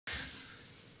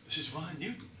This is Ryan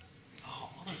Newton, our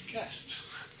honoured guest.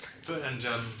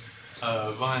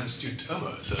 Ryan's student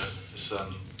Omar is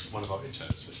one of our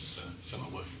interns this summer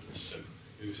working with us, so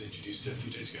he was introduced a few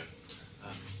days ago.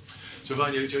 So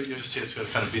Ryan, you're just here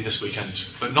to kind of be this weekend,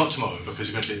 but not tomorrow because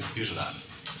you're going to be in the computer lab.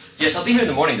 Yes, I'll be here in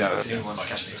the morning though, if anyone wants to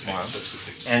catch me tomorrow.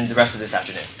 And the rest of this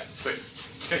afternoon. Yeah, great.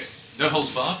 Okay, no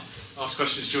holds barred. Ask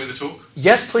questions during the talk.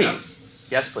 Yes, please.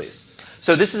 Yeah. Yes, please.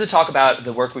 So this is a talk about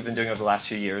the work we've been doing over the last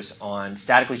few years on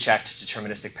statically checked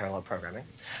deterministic parallel programming.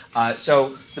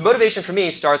 So the motivation for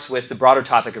me starts with the broader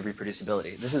topic of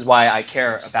reproducibility. This is why I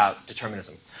care about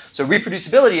determinism. So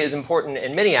reproducibility is important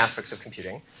in many aspects of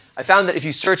computing. I found that if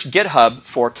you search GitHub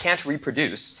for can't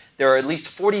reproduce, there are at least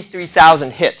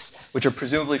 43,000 hits, which are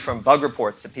presumably from bug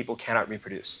reports that people cannot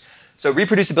reproduce. So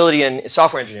reproducibility in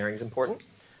software engineering is important.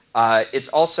 This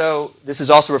is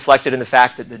also reflected in the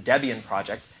fact that the Debian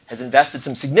project has invested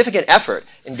some significant effort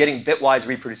in getting bitwise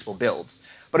reproducible builds.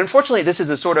 But unfortunately, this is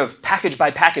a sort of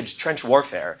package-by-package trench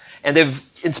warfare. And they've,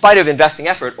 in spite of investing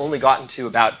effort, only gotten to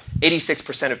about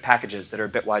 86% of packages that are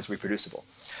bitwise reproducible.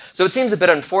 So it seems a bit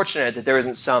unfortunate that there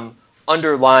isn't some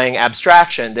underlying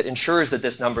abstraction that ensures that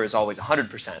this number is always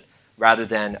 100% rather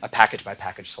than a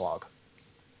package-by-package slog.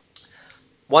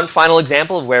 One final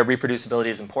example of where reproducibility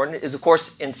is important is, of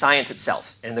course, in science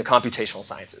itself, in the computational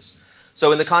sciences.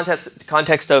 So in the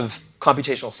context of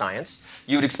computational science,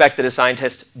 you would expect that a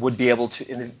scientist would be able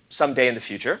to, someday in the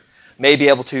future, may be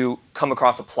able to come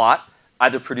across a plot,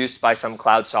 either produced by some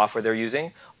cloud software they're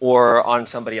using or on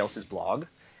somebody else's blog,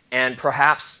 and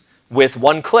perhaps with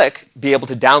one click be able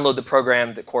to download the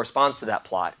program that corresponds to that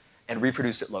plot and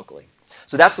reproduce it locally.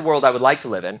 So that's the world I would like to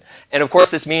live in. And of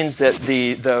course, this means that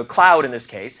the cloud, in this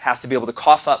case, has to be able to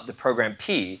cough up the program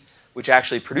P, which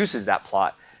actually produces that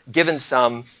plot, given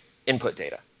some input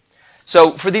data.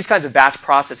 So for these kinds of batch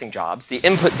processing jobs, the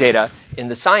input data in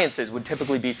the sciences would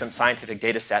typically be some scientific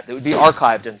data set that would be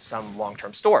archived in some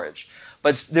long-term storage.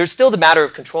 But there's still the matter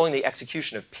of controlling the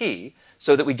execution of P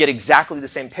so that we get exactly the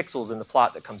same pixels in the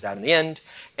plot that comes out in the end.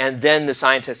 And then the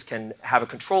scientists can have a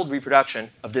controlled reproduction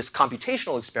of this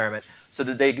computational experiment so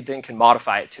that they then can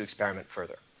modify it to experiment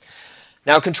further.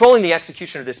 Now, controlling the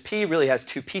execution of this P really has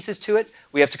two pieces to it.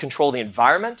 We have to control the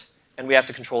environment, and we have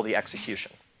to control the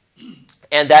execution.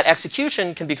 And that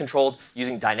execution can be controlled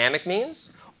using dynamic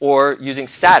means or using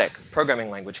static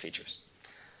programming language features.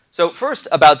 So first,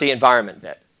 about the environment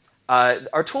bit.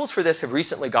 Our tools for this have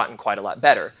recently gotten quite a lot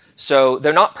better. So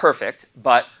they're not perfect,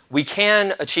 but we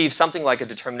can achieve something like a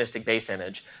deterministic base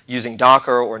image using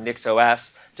Docker or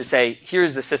NixOS to say,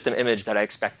 here's the system image that I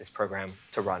expect this program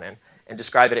to run in, and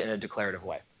describe it in a declarative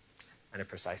way, in a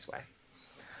precise way.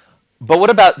 But what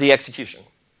about the execution?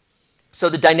 So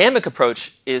the dynamic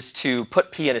approach is to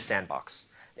put P in a sandbox.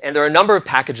 And there are a number of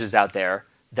packages out there,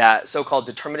 that so-called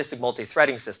deterministic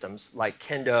multi-threading systems, like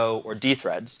Kendo or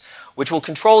dthreads, which will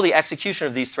control the execution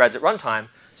of these threads at runtime.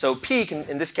 So P can,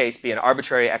 in this case, be an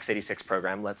arbitrary x86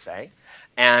 program, let's say.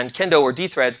 And Kendo or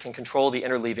dthreads can control the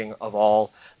interleaving of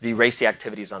all the racy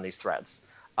activities on these threads.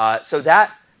 So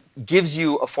that gives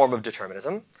you a form of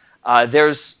determinism.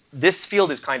 This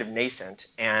field is kind of nascent,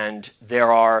 and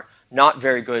there are not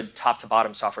very good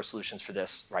top-to-bottom software solutions for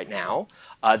this right now.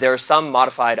 There are some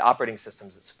modified operating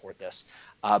systems that support this,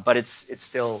 but it's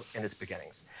still in its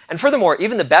beginnings. And furthermore,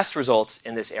 even the best results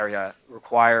in this area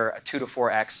require a 2 to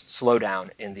 4x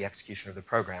slowdown in the execution of the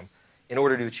program in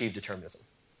order to achieve determinism.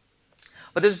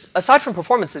 But aside from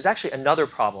performance, there's actually another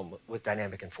problem with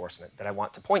dynamic enforcement that I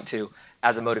want to point to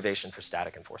as a motivation for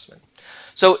static enforcement.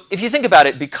 So if you think about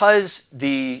it, because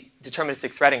the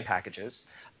deterministic threading packages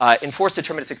enforce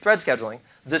deterministic thread scheduling,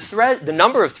 the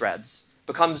number of threads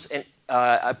becomes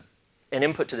an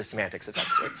input to the semantics,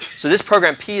 effectively. So this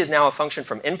program P is now a function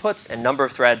from inputs and number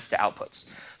of threads to outputs.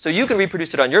 So you can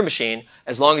reproduce it on your machine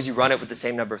as long as you run it with the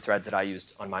same number of threads that I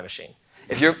used on my machine.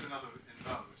 If you're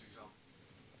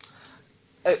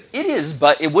it is,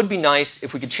 but it would be nice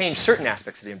if we could change certain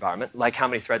aspects of the environment, like how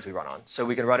many threads we run on. So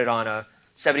we can run it on a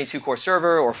 72-core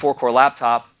server or 4-core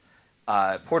laptop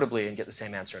portably and get the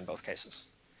same answer in both cases.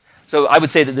 So I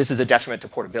would say that this is a detriment to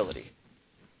portability.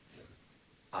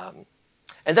 And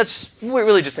that's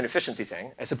really just an efficiency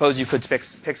thing. I suppose you could pick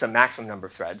some maximum number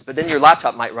of threads, but then your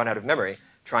laptop might run out of memory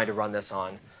trying to run this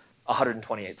on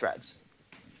 128 threads,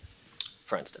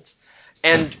 for instance.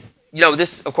 And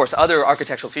this, of course, other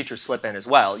architectural features slip in as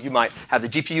well. You might have the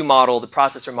GPU model, the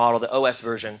processor model, the OS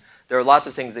version. There are lots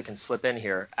of things that can slip in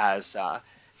here as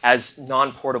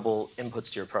non-portable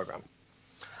inputs to your program.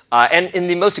 And in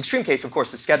the most extreme case, of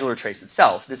course, the scheduler trace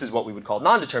itself, this is what we would call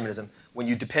nondeterminism, when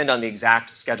you depend on the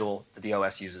exact schedule that the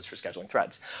OS uses for scheduling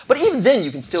threads. But even then,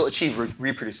 you can still achieve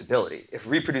reproducibility. If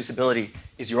reproducibility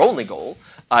is your only goal,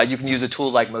 you can use a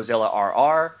tool like Mozilla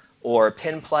RR or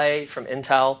PinPlay from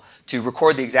Intel to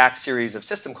record the exact series of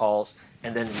system calls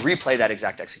and then replay that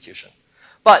exact execution.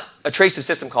 But a trace of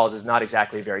system calls is not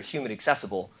exactly a very human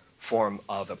accessible form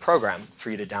of a program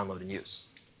for you to download and use.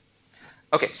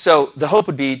 OK, so the hope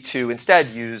would be to instead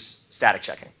use static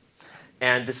checking.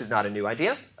 And this is not a new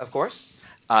idea, of course.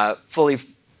 Fully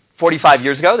 45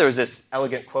 years ago, there was this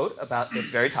elegant quote about this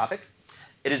very topic.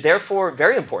 It is therefore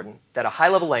very important that a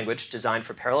high-level language designed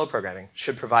for parallel programming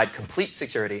should provide complete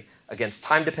security against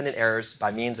time-dependent errors by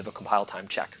means of a compile-time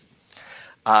check.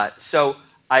 So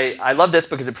I love this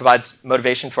because it provides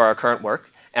motivation for our current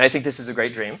work. And I think this is a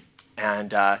great dream. And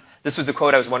this was the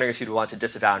quote I was wondering if you'd want to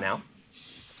disavow now.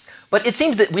 But it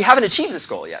seems that we haven't achieved this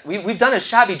goal yet. We've done a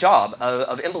shabby job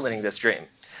of implementing this dream.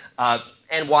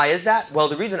 And why is that? Well,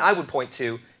 the reason I would point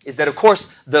to is that, of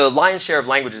course, the lion's share of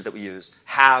languages that we use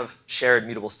have shared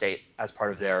mutable state as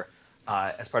part of their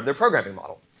programming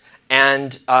model.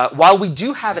 And while we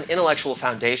do have an intellectual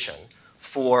foundation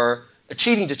for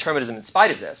achieving determinism in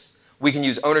spite of this, we can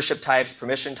use ownership types,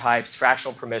 permission types,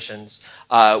 fractional permissions.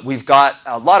 We've got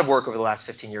a lot of work over the last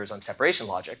 15 years on separation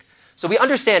logic. So we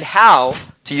understand how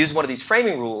to use one of these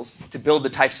framing rules to build the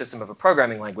type system of a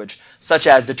programming language, such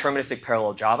as Deterministic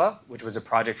Parallel Java, which was a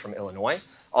project from Illinois,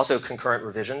 also concurrent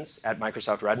revisions at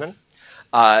Microsoft Redmond.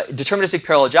 Deterministic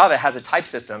Parallel Java has a type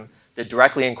system that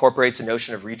directly incorporates a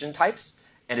notion of region types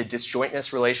and a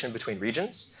disjointness relation between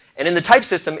regions. And in the type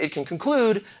system, it can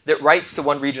conclude that writes to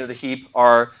one region of the heap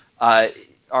are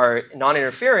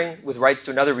non-interfering with writes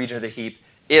to another region of the heap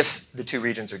if the two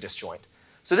regions are disjoint.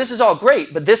 So this is all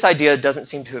great, but this idea doesn't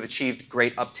seem to have achieved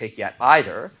great uptake yet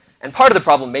either. And part of the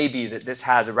problem may be that this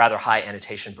has a rather high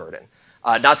annotation burden,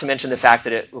 not to mention the fact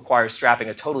that it requires strapping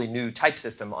a totally new type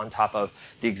system on top of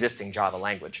the existing Java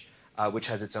language, which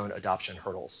has its own adoption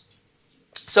hurdles.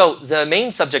 So the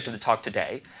main subject of the talk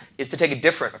today is to take a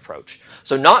different approach.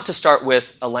 So not to start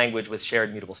with a language with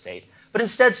shared mutable state, but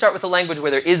instead start with a language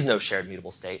where there is no shared mutable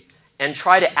state and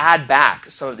try to add back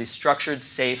some of these structured,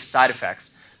 safe side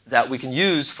effects that we can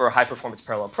use for high-performance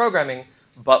parallel programming,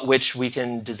 but which we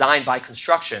can design by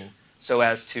construction so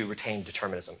as to retain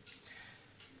determinism.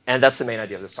 And that's the main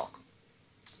idea of this talk.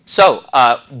 So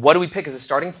what do we pick as a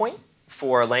starting point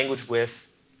for a language with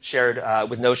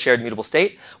no shared mutable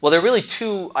state? Well, there are really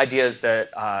two ideas that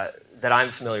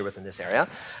I'm familiar with in this area.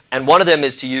 And one of them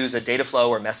is to use a data flow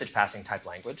or message passing type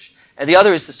language. And the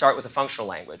other is to start with a functional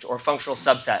language or functional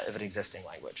subset of an existing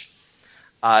language.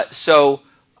 So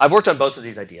I've worked on both of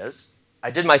these ideas. I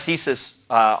did my thesis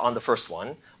on the first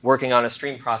one, working on a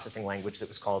stream processing language that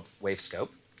was called WaveScope.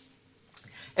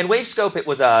 And WaveScope, it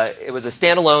was a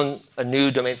standalone, a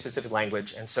new domain-specific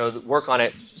language. And so the work on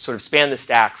it sort of spanned the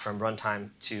stack from runtime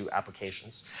to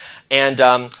applications.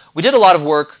 And we did a lot of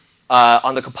work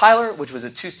on the compiler, which was a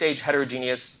two-stage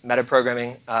heterogeneous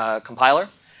metaprogramming compiler,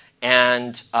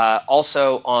 and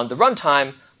also on the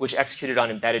runtime, which executed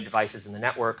on embedded devices in the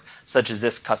network, such as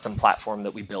this custom platform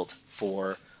that we built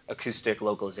for acoustic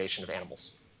localization of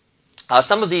animals.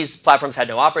 Some of these platforms had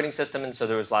no operating system, and so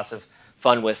there was lots of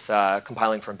fun with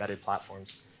compiling for embedded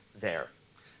platforms there.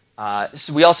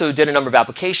 So we also did a number of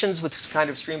applications with this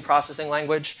kind of stream processing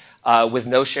language with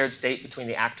no shared state between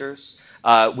the actors.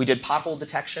 We did pothole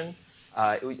detection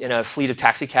in a fleet of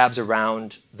taxi cabs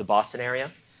around the Boston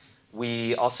area.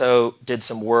 We also did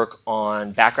some work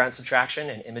on background subtraction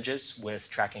and images with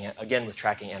tracking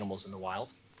animals in the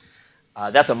wild.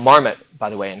 That's a marmot, by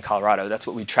the way, in Colorado. That's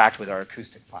what we tracked with our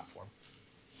acoustic platform.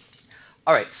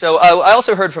 All right, so I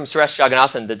also heard from Suresh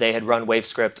Jagannathan that they had run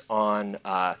WaveScript on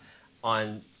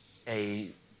a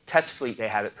test fleet they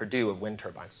had at Purdue of wind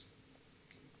turbines.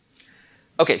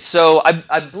 OK, so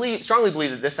I strongly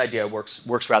believe that this idea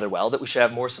works rather well, that we should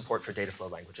have more support for data flow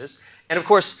languages. And of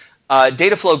course,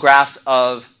 data flow graphs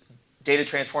of data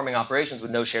transforming operations with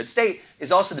no shared state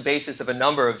is also the basis of a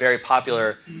number of very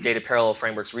popular data parallel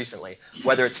frameworks recently,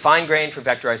 whether it's fine-grained for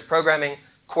vectorized programming,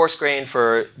 coarse-grained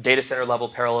for data center level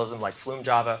parallelism like Flume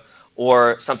Java,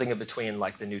 or something in between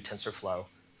like the new TensorFlow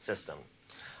system.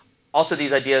 Also,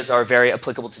 these ideas are very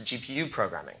applicable to GPU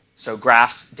programming, so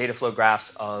graphs, data flow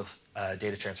graphs of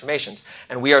data transformations.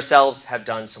 And we ourselves have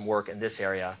done some work in this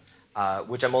area,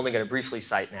 which I'm only going to briefly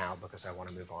cite now because I want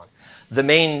to move on. The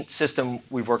main system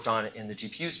we've worked on in the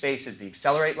GPU space is the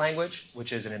Accelerate language,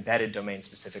 which is an embedded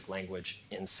domain-specific language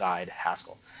inside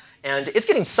Haskell. And it's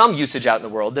getting some usage out in the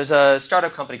world. There's a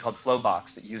startup company called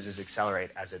Flowbox that uses Accelerate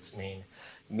as its main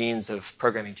means of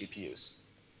programming GPUs.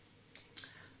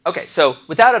 Okay, so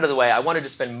with that out of the way, I wanted to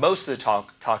spend most of the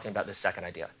talk talking about this second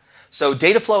idea. So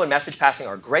data flow and message passing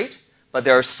are great, but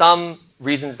there are some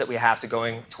reasons that we have to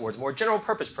going towards more general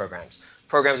purpose programs,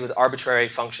 programs with arbitrary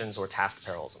functions or task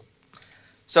parallelism.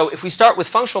 So if we start with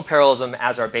functional parallelism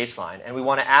as our baseline, and we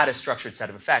want to add a structured set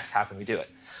of effects, how can we do it?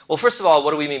 Well, first of all,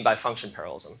 what do we mean by function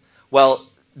parallelism? Well,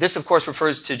 this, of course,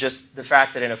 refers to just the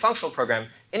fact that in a functional program,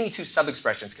 any two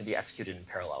sub-expressions can be executed in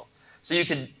parallel. So you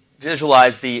could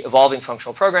visualize the evolving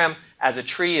functional program as a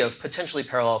tree of potentially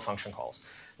parallel function calls.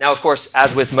 Now, of course,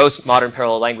 as with most modern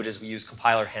parallel languages, we use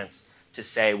compiler hints to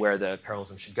say where the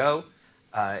parallelism should go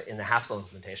in the Haskell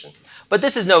implementation. But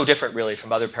this is no different, really,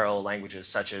 from other parallel languages,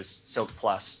 such as Silk+,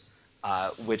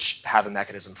 which have a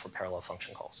mechanism for parallel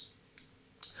function calls.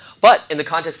 But in the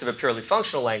context of a purely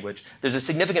functional language, there's a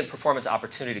significant performance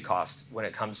opportunity cost when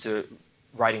it comes to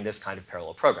writing this kind of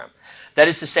parallel program. That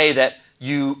is to say that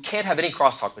you can't have any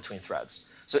crosstalk between threads.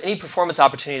 So any performance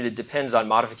opportunity that depends on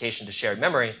modification to shared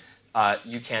memory,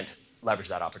 you can't leverage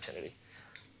that opportunity.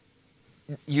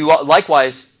 You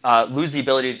likewise lose the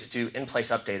ability to do in-place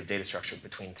update of data structure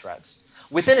between threads.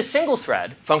 Within a single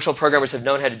thread, functional programmers have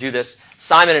known how to do this.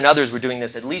 Simon and others were doing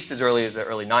this at least as early as the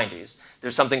early 90s.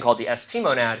 There's something called the ST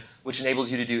monad, which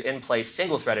enables you to do in-place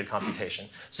single-threaded computation.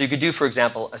 So you could do, for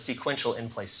example, a sequential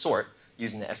in-place sort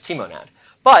using the ST monad.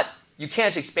 But you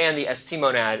can't expand the ST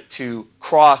monad to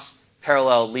cross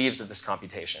parallel leaves of this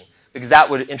computation, because that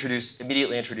would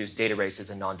immediately introduce data races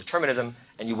and nondeterminism,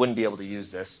 and you wouldn't be able to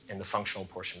use this in the functional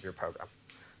portion of your program.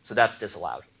 So that's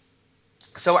disallowed.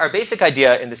 So our basic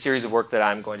idea in the series of work that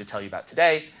I'm going to tell you about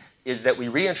today is that we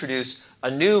reintroduce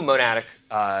a new monadic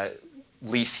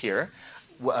leaf here,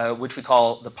 which we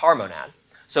call the par monad.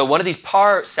 So one of these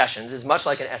par sessions is much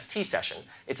like an ST session.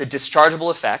 It's a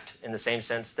dischargeable effect in the same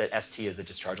sense that ST is a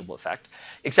dischargeable effect,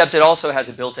 except it also has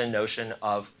a built-in notion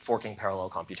of forking parallel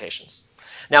computations.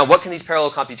 Now, what can these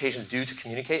parallel computations do to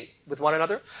communicate with one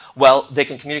another? Well, they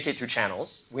can communicate through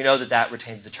channels. We know that that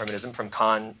retains determinism from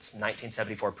Kahn's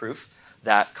 1974 proof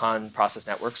that Kahn process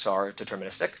networks are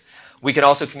deterministic. We can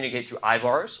also communicate through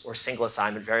IVARs, or single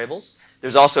assignment variables.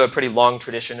 There's also a pretty long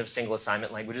tradition of single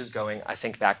assignment languages going, I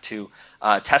think, back to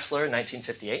Tesla in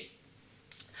 1958.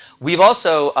 We've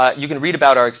also, you can read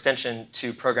about our extension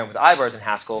to program with IVARs in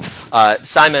Haskell.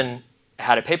 Simon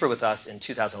had a paper with us in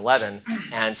 2011,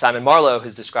 and Simon Marlowe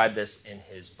has described this in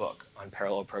his book on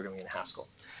parallel programming in Haskell.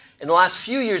 In the last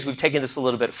few years, we've taken this a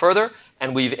little bit further,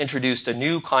 and we've introduced a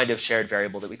new kind of shared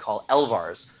variable that we call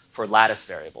LVARs for lattice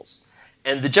variables.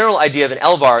 And the general idea of an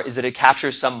LVAR is that it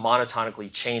captures some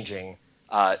monotonically changing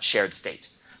shared state.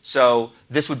 So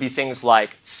this would be things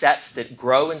like sets that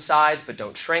grow in size but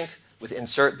don't shrink, with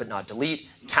insert but not delete,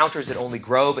 counters that only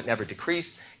grow but never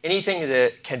decrease, anything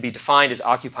that can be defined as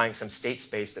occupying some state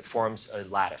space that forms a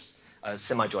lattice, a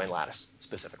semi-joined lattice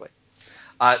specifically.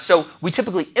 So we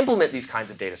typically implement these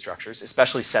kinds of data structures,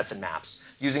 especially sets and maps,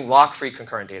 using lock-free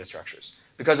concurrent data structures.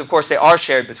 Because, of course, they are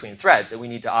shared between threads, and we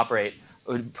need to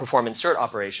perform insert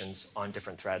operations on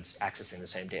different threads accessing the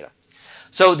same data.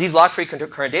 So these lock-free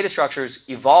concurrent data structures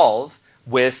evolve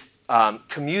with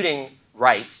commuting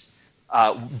writes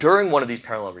during one of these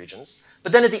parallel regions.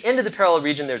 But then at the end of the parallel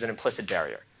region, there's an implicit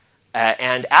barrier.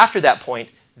 And after that point,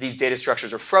 these data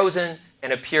structures are frozen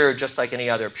and appear just like any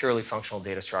other purely functional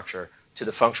data structure to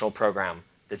the functional program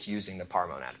that's using the par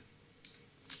monad.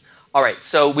 All right,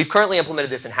 so we've currently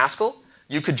implemented this in Haskell.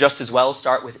 You could just as well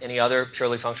start with any other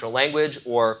purely functional language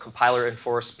or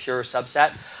compiler-enforced pure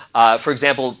subset. For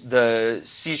example, the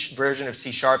C version of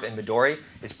C# in Midori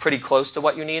is pretty close to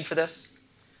what you need for this.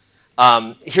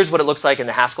 Here's what it looks like in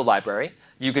the Haskell library.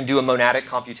 You can do a monadic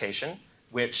computation,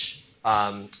 which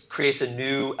creates a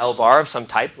new LVAR of some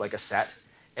type, like a set.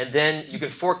 And then you can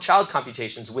fork child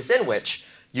computations within which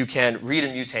you can read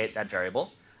and mutate that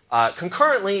variable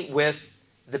concurrently with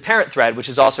the parent thread, which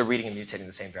is also reading and mutating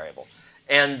the same variable.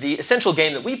 And the essential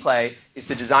game that we play is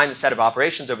to design the set of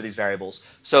operations over these variables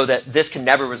so that this can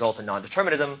never result in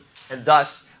nondeterminism. And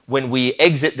thus, when we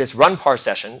exit this run par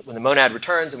session, when the monad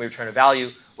returns and we return a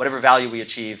value, whatever value we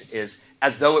achieve is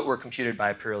as though it were computed by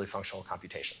a purely functional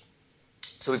computation.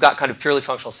 So we've got kind of purely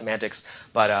functional semantics,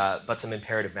 but some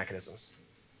imperative mechanisms.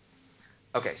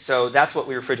 OK, so that's what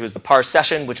we refer to as the par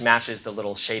session, which matches the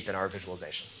little shape in our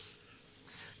visualization.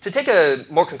 To take a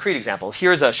more concrete example,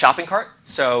 here's a shopping cart.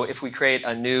 So if we create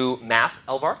a new map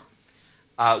LVAR,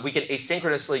 we can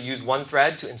asynchronously use one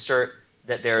thread to insert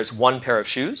that there's one pair of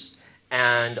shoes,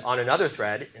 and on another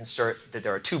thread, insert that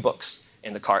there are two books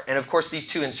in the cart. And of course, these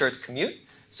two inserts commute,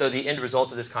 so the end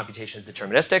result of this computation is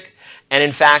deterministic. And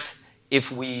in fact,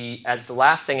 if we, as the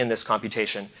last thing in this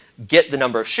computation, get the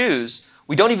number of shoes,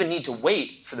 we don't even need to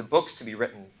wait for the books to be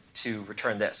written to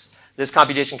return this. This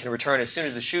computation can return as soon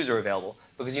as the shoes are available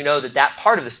because you know that that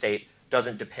part of the state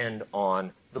doesn't depend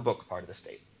on the book part of the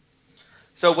state.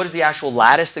 So what is the actual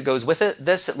lattice that goes with it?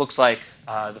 It looks like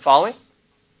the following.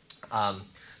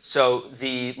 So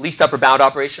the least upper bound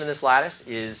operation in this lattice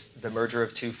is the merger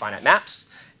of two finite maps.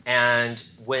 And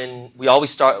when we always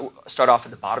start off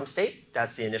at the bottom state,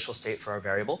 that's the initial state for our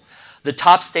variable. The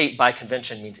top state by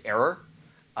convention means error,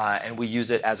 and we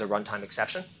use it as a runtime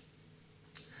exception.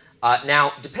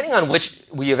 Now, depending on which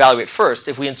we evaluate first,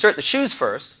 if we insert the shoes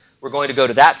first, we're going to go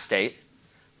to that state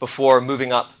before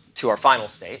moving up to our final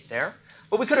state there.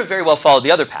 But we could have very well followed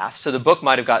the other path. So the book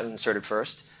might have gotten inserted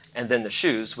first, and then the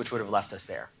shoes, which would have left us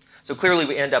there. So clearly,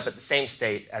 we end up at the same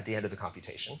state at the end of the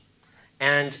computation.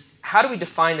 And how do we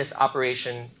define this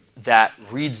operation that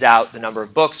reads out the number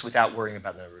of books without worrying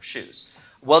about the number of shoes?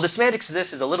 Well, the semantics of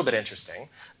this is a little bit interesting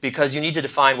because you need to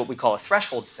define what we call a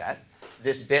threshold set,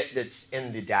 this bit that's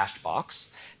in the dashed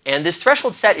box. And this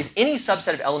threshold set is any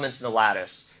subset of elements in the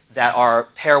lattice that are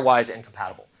pairwise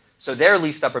incompatible. So their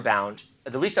least upper bound,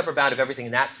 the least upper bound of everything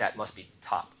in that set must be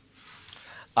top.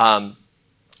 Once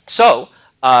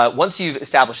you've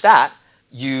established that,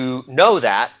 you know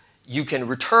that you can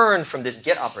return from this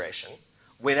get operation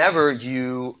whenever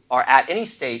you are at any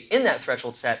state in that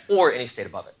threshold set or any state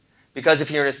above it. Because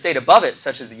if you're in a state above it,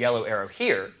 such as the yellow arrow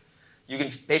here, you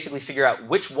can basically figure out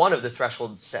which one of the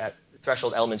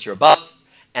threshold elements you're above,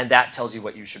 and that tells you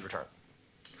what you should return.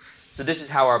 So this is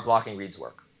how our blocking reads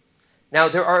work. Now,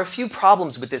 there are a few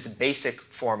problems with this basic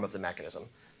form of the mechanism.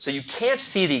 So you can't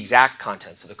see the exact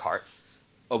contents of the cart,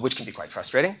 which can be quite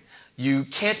frustrating. You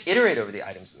can't iterate over the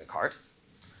items in the cart.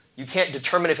 You can't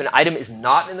determine if an item is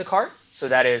not in the cart, so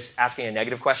that is asking a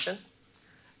negative question.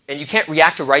 And you can't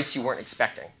react to writes you weren't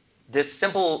expecting. This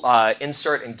simple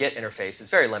insert and get interface is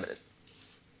very limited.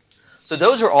 So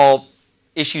those are all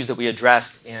issues that we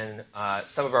addressed in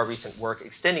some of our recent work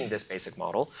extending this basic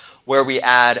model, where we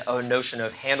add a notion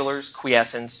of handlers,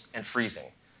 quiescence, and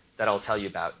freezing that I'll tell you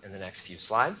about in the next few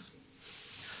slides.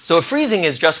 So a freezing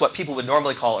is just what people would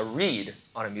normally call a read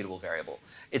on a mutable variable.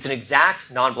 It's an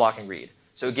exact non-blocking read.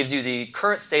 So it gives you the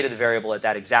current state of the variable at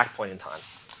that exact point in time,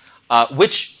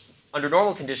 which under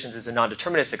normal conditions is a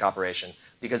non-deterministic operation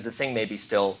because the thing may be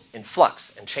still in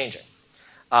flux and changing.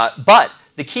 But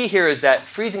the key here is that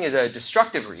freezing is a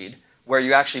destructive read where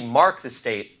you actually mark the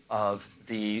state of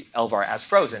the LVAR as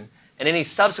frozen, and any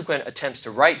subsequent attempts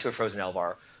to write to a frozen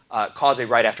LVAR cause a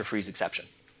write after freeze exception.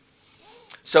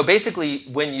 So basically,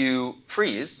 when you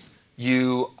freeze,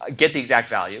 you get the exact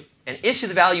value, and if the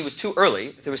value was too early,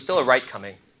 if there was still a write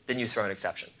coming, then you throw an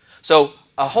exception. So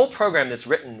a whole program that's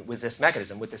written with this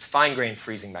mechanism, with this fine-grained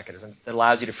freezing mechanism that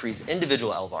allows you to freeze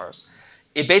individual LVARs,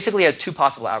 it basically has two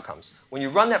possible outcomes. When you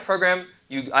run that program,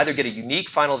 you either get a unique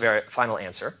final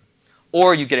answer,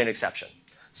 or you get an exception.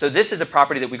 So this is a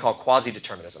property that we call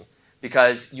quasi-determinism,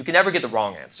 because you can never get the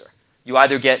wrong answer. You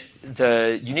either get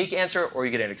the unique answer, or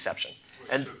you get an exception.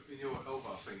 And so in your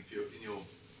LVAR thing, if you're in your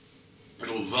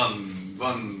little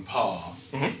run par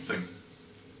thing,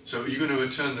 so are you going to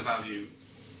return the value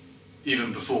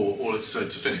even before all its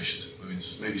threads are finished? I mean,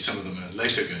 maybe some of them are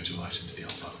later going to write into the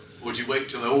LVAR. Or do you wait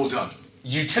till they're all done?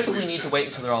 You typically need to wait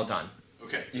until they're all done.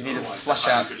 Okay. You need to flush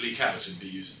out. Could leak out and be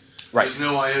used. Right. There's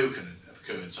no I/O can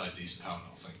occur inside these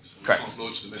parallel things. We Correct. can't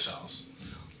launch the missiles.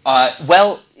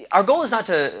 Well, our goal is not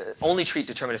to only treat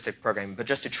deterministic programming, but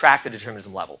just to track the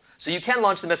determinism level. So you can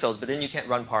launch the missiles, but then you can't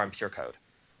run par in pure code.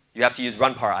 You have to use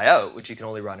run par I/O, which you can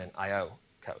only run in I/O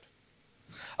code.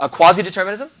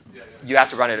 Quasi-determinism, you have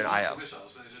to run it in I/O.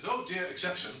 Missiles, and it says, oh dear,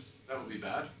 exception. That would be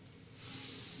bad.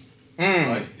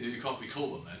 Right? You can't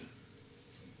recall them then.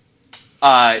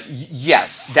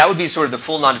 Yes, that would be sort of the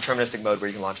full non-deterministic mode where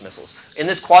you can launch missiles. In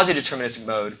this quasi-deterministic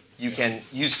mode, you can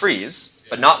use freeze,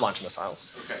 but not launch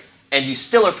missiles. Okay. And you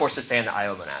still are forced to stay in the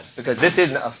I/O monad, because this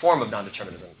is a form of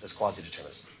non-determinism, this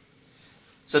quasi-determinism.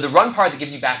 So the run part that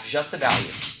gives you back just the value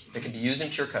that can be used in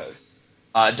pure code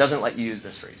doesn't let you use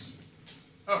this freeze.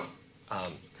 Oh.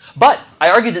 But I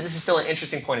argue that this is still an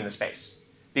interesting point in the space,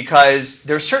 because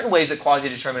there are certain ways that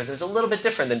quasi-determinism is a little bit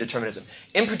different than determinism.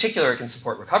 In particular, it can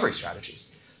support recovery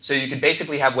strategies. So you could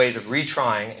basically have ways of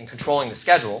retrying and controlling the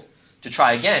schedule to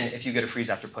try again if you get a freeze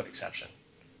after put exception.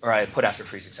 Or a put after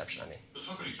freeze exception, I mean. But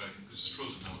how can you track it? Because it's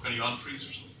frozen now. Can you unfreeze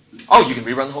or something? Oh, you can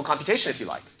rerun the whole computation if you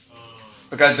like.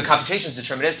 Because the computation is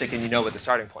deterministic and you know what the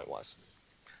starting point was.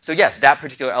 So yes, that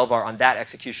particular LVAR on that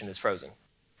execution is frozen.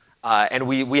 And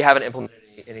we haven't implemented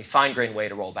in a fine-grained way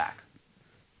to roll back.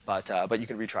 But you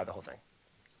can retry the whole thing.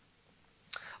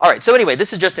 All right, so anyway,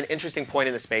 this is just an interesting point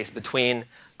in the space between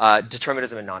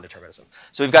determinism and non-determinism.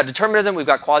 So we've got determinism, we've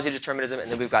got quasi-determinism,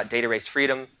 and then we've got data race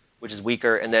freedom, which is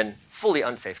weaker, and then fully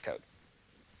unsafe code.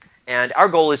 And our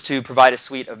goal is to provide a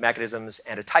suite of mechanisms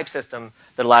and a type system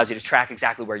that allows you to track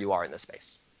exactly where you are in this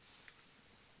space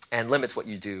and limits what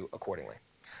you do accordingly.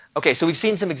 Okay, so we've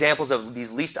seen some examples of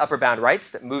these least upper bound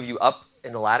writes that move you up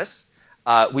in the lattice.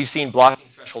 We've seen blocking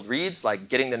threshold reads, like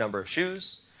getting the number of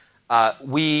shoes.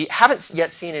 We haven't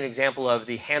yet seen an example of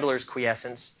the handler's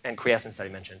quiescence and quiescence that I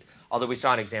mentioned, although we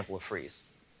saw an example of freeze.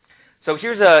 So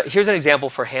here's an example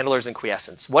for handlers and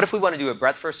quiescence. What if we want to do a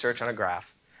breadth-first search on a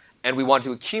graph, and we want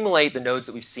to accumulate the nodes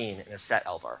that we've seen in a set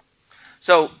LVAR?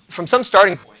 So from some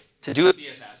starting point, to do a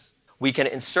BFS, we can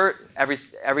insert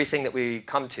everything that we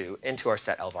come to into our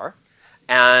set LVAR,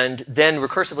 and then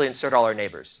recursively insert all our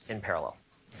neighbors in parallel.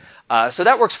 So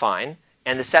that works fine,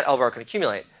 and the set LVAR can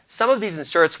accumulate. Some of these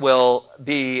inserts will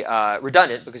be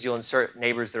redundant because you'll insert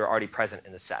neighbors that are already present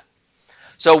in the set.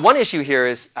 So one issue here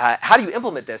is how do you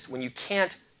implement this when you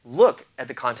can't look at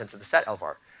the contents of the set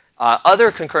LVAR?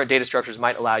 Other concurrent data structures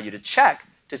might allow you to check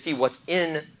to see what's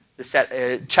in the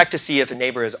set, check to see if a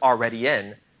neighbor is already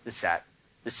in the set,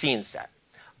 the scene set.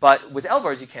 But with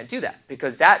LVARs, you can't do that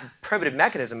because that primitive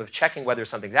mechanism of checking whether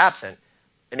something's absent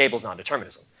enables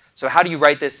nondeterminism. So how do you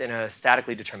write this in a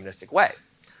statically deterministic way?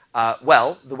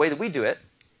 Well, the way that we do it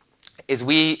is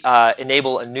we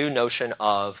enable a new notion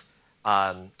of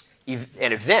an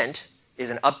event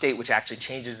is an update which actually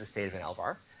changes the state of an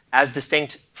LVAR, as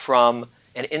distinct from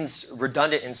an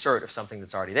redundant insert of something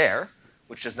that's already there,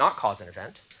 which does not cause an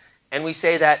event. And we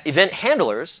say that event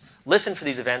handlers listen for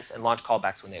these events and launch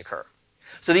callbacks when they occur.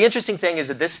 So the interesting thing is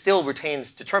that this still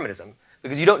retains determinism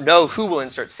because you don't know who will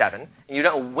insert 7, and you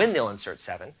don't know when they'll insert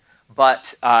 7,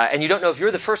 but, and you don't know if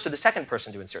you're the first or the second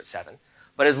person to insert 7.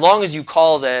 But as long as you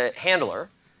call the handler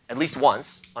at least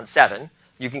once on 7,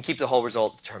 you can keep the whole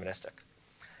result deterministic.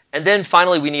 And then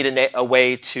finally, we need a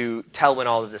way to tell when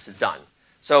all of this is done.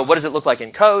 So what does it look like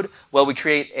in code? Well, we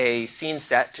create a scene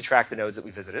set to track the nodes that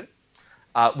we visited.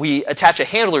 We attach a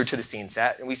handler to the scene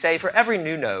set, and we say for every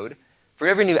new node, for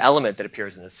every new element that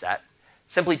appears in this set,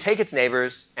 simply take its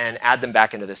neighbors and add them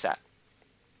back into the set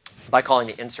by calling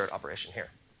the insert operation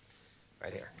here,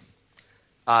 right here.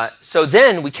 So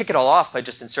then we kick it all off by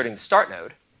just inserting the start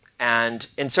node. And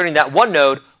inserting that one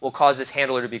node will cause this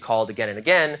handler to be called again and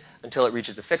again until it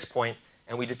reaches a fixed point.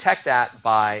 And we detect that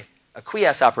by a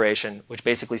quiesce operation, which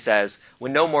basically says,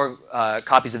 when no more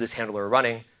copies of this handler are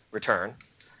running, return.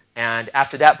 And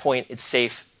after that point, it's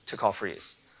safe to call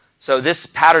freeze. So this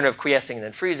pattern of quiescing and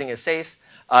then freezing is safe.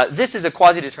 This is a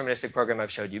quasi-deterministic program I've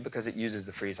showed you because it uses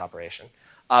the freeze operation.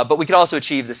 But we could also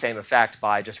achieve the same effect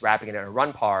by just wrapping it in a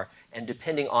run par and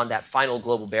depending on that final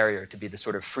global barrier to be the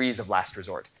sort of freeze of last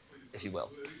resort, if you will.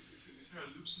 Is there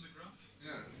loops in the graph?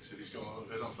 Yeah, so he's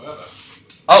goes on forever.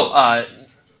 Oh,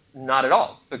 not at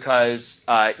all, because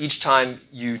each time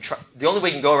you try, the only way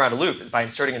you can go around a loop is by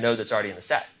inserting a node that's already in the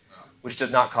set, which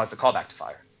does not cause the callback to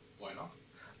fire. Why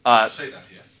not? Say that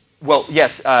here. Well,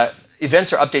 yes,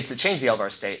 events are updates that change the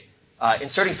LVAR state.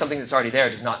 Inserting something that's already there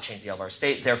does not change the LVAR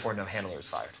state, therefore no handler is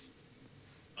fired.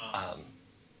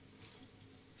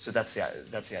 So that's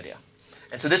the idea.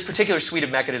 And so this particular suite of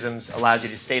mechanisms allows you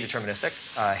to stay deterministic,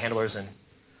 handlers and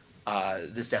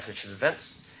this definition of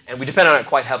events. And we depend on it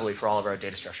quite heavily for all of our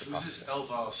data structure processing. So this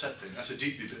LVAR set thing, that's a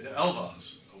deeply,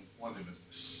 LVARs, one thing, but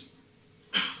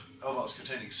LVARs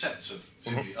containing sets of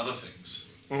presumably other things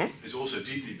is also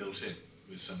deeply built in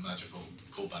with some magical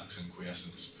callbacks and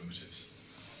quiescence primitives.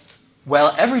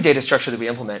 Well, every data structure that we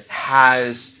implement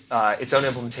has its own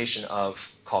implementation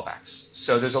of callbacks.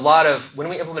 So there's a lot of, when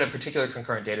we implement a particular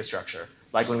concurrent data structure,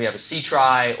 like when we have a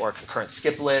C-try or a concurrent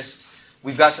skip list,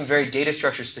 we've got some very data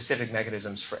structure specific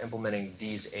mechanisms for implementing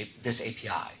this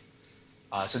API.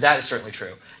 So that is certainly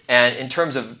true. And in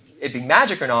terms of it being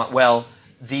magic or not, well,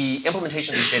 the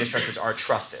implementation of these data structures are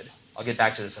trusted. I'll get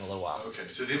back to this in a little while. Okay,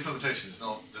 so the implementation has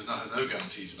no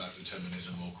guarantees about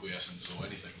determinism or quiescence or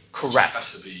anything. Correct. It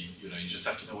just has to be, you just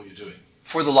have to know what you're doing.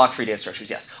 For the lock-free data structures,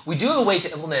 yes. We do have a way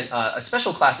to implement a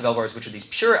special class of LVARs, which are these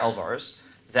pure LVARs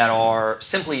that are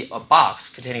simply a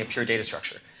box containing a pure data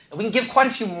structure. And we can give quite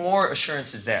a few more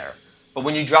assurances there. But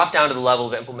when you drop down to the level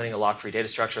of implementing a lock-free data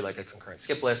structure like a concurrent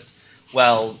skip list,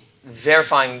 well,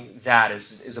 verifying that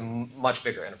is a much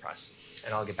bigger enterprise.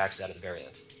 And I'll get back to that at the very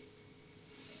end.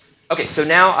 Okay, so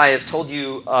now I have told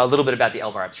you a little bit about the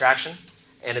LVAR abstraction.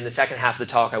 And in the second half of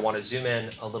the talk, I want to zoom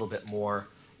in a little bit more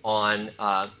on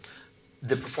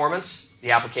the performance,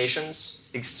 the applications,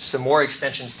 some more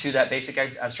extensions to that basic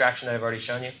abstraction that I've already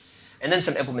shown you, and then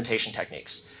some implementation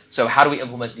techniques. So how do we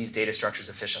implement these data structures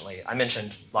efficiently? I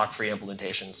mentioned lock-free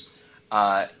implementations.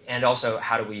 And also,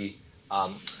 how do we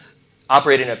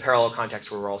operate in a parallel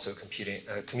context where we're also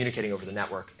communicating over the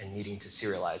network and needing to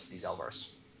serialize these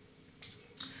LVARs.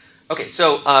 Okay,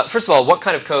 so first of all, what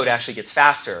kind of code actually gets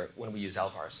faster when we use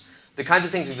LVARs? The kinds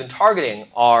of things we've been targeting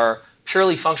are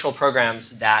purely functional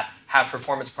programs that have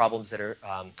performance problems that are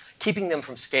keeping them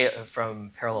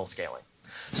from parallel scaling.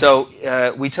 So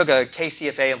we took a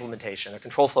KCFA implementation, a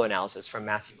control flow analysis from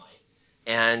Matthew Might,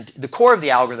 and the core of the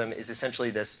algorithm is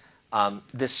essentially this,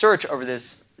 this search over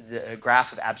the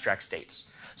graph of abstract states.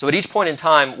 So at each point in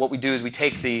time, what we do is we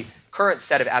take the current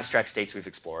set of abstract states we've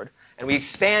explored, and we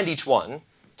expand each one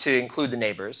to include the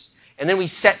neighbors, and then we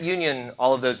set union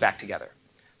all of those back together.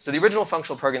 So the original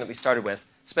functional program that we started with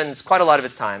spends quite a lot of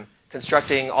its time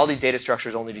constructing all these data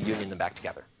structures only to union them back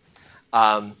together.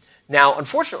 Now,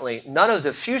 unfortunately, none of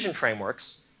the fusion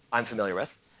frameworks I'm familiar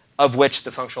with, of which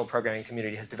the functional programming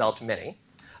community has developed many,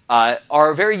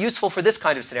 are very useful for this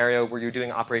kind of scenario where you're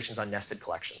doing operations on nested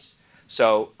collections.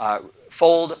 So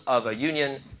fold of a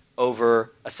union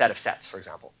over a set of sets, for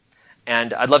example.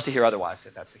 And I'd love to hear otherwise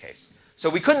if that's the case. So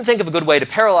we couldn't think of a good way to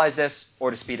parallelize this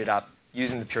or to speed it up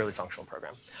using the purely functional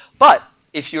program. But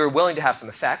if you're willing to have some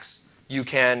effects, you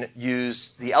can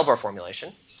use the LVAR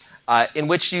formulation, in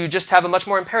which you just have a much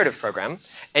more imperative program,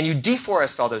 and you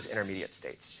deforest all those intermediate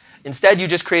states. Instead, you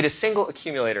just create a single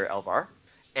accumulator LVAR,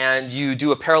 and you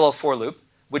do a parallel for loop,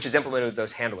 which is implemented with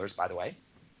those handlers, by the way.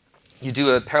 You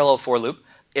do a parallel for loop,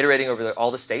 iterating over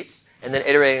all the states, and then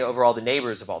iterating over all the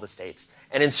neighbors of all the states,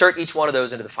 and insert each one of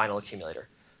those into the final accumulator.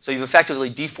 So you've effectively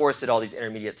deforested all these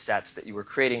intermediate sets that you were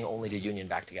creating only to union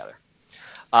back together.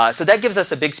 So that gives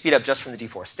us a big speed up just from the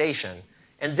deforestation.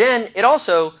 And then it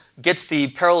also gets the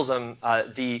parallelism,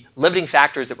 the limiting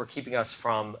factors that were keeping us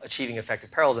from achieving effective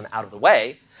parallelism out of the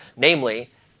way. Namely,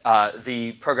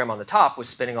 the program on the top was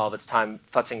spending all of its time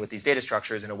futzing with these data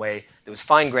structures in a way that was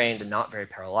fine-grained and not very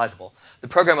parallelizable. The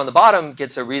program on the bottom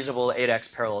gets a reasonable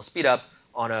 8x parallel speedup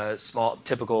on a small,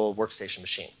 typical workstation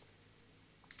machine.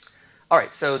 All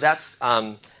right, so that's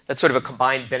sort of a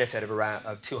combined benefit of around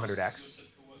 200x.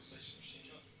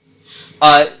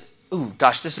 Ooh,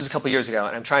 gosh, this was a couple years ago,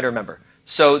 and I'm trying to remember.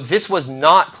 So this was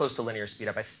not close to linear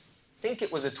speedup. I think it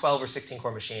was a 12 or 16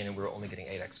 core machine, and we were only getting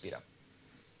 8x speedup.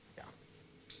 Yeah.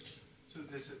 So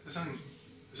there's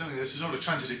a sort of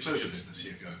transitive closure business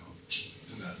here going on,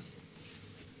 isn't there?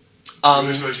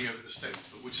 You're iterating over the states,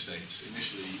 but which states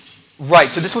initially? Right.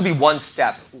 So this would be one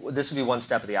step. This would be one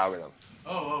step of the algorithm.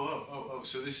 Oh.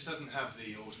 So this doesn't have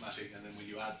the automatic, and then when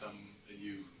you add them, then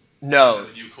you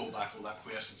then you call back all that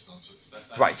quiescence nonsense.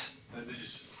 That's, right.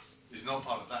 This is not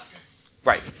part of that game.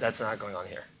 Right. That's not going on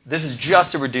here. This is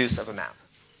just a reduce of a map.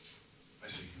 I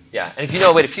see. Yeah. And if you know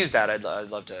a way to fuse that, I'd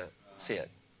love to see it,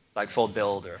 like fold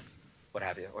build or what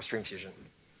have you, or stream fusion.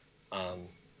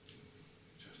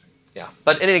 Interesting. Yeah.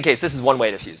 But in any case, this is one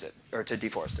way to fuse it or to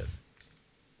deforest it.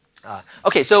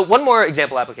 Okay, so one more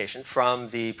example application from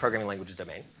the programming languages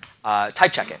domain,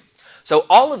 type checking. So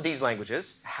all of these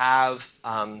languages have,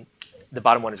 the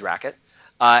bottom one is Racket,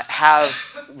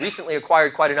 have recently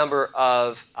acquired quite a number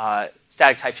of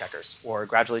static type checkers or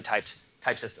gradually typed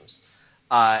type systems.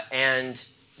 And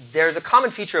there's a common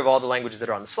feature of all the languages that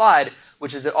are on the slide,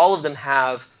 which is that all of them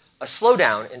have a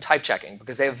slowdown in type checking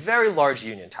because they have very large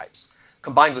union types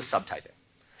combined with subtyping.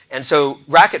 And so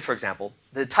Racket, for example,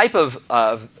 the type of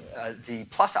the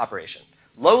plus operation,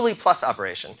 lowly plus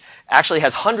operation, actually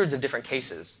has hundreds of different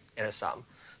cases in a sum.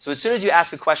 So as soon as you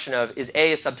ask a question of, is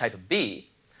A a subtype of B,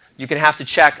 you can have to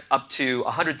check up to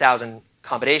 100,000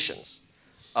 combinations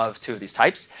of two of these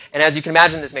types. And as you can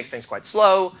imagine, this makes things quite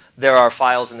slow. There are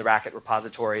files in the Racket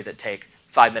repository that take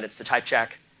 5 minutes to type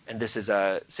check, and this is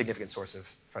a significant source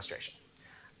of frustration.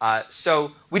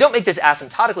 So we don't make this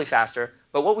asymptotically faster,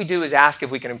 but what we do is ask if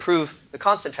we can improve the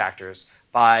constant factors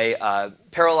by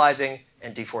parallelizing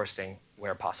and deforesting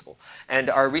where possible. And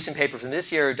our recent paper from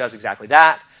this year does exactly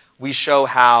that. We show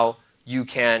how you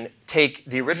can take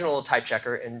the original type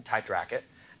checker in typed Racket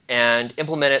and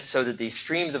implement it so that the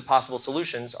streams of possible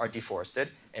solutions are deforested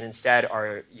and instead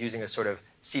are using a sort of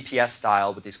CPS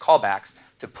style with these callbacks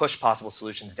to push possible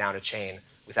solutions down a chain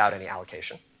without any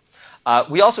allocation.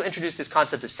 We also introduced this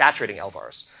concept of saturating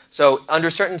LVARs. So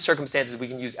under certain circumstances, we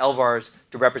can use LVARs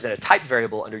to represent a type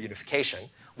variable under unification,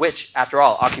 which, after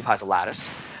all, occupies a lattice.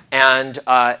 And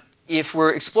if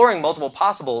we're exploring multiple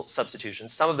possible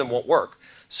substitutions, some of them won't work.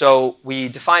 So we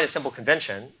define a simple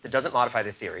convention that doesn't modify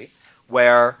the theory,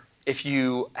 where if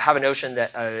you have a notion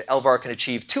that an LVAR can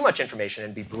achieve too much information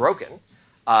and be broken,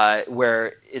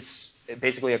 where it's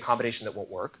basically a combination that won't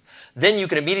work, then you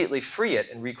can immediately free it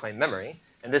and reclaim memory.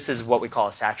 And this is what we call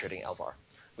a saturating LVAR.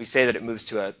 We say that it moves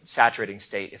to a saturating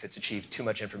state if it's achieved too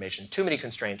much information, too many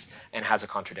constraints, and has a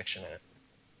contradiction in it.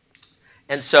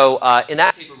 And so in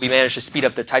that paper, we managed to speed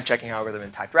up the type checking algorithm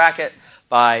in type bracket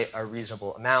by a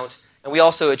reasonable amount. And we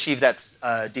also achieved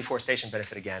that deforestation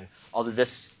benefit again, although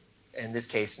this, in this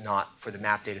case, not for the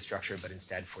map data structure, but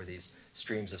instead for these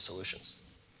streams of solutions.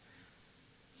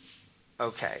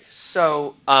 OK,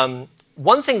 so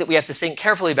one thing that we have to think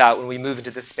carefully about when we move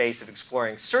into this space of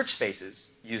exploring search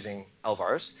spaces using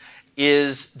LVARs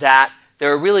is that there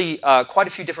are really quite a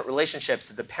few different relationships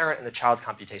that the parent and the child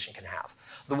computation can have.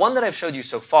 The one that I've showed you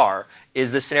so far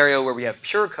is the scenario where we have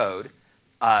pure code,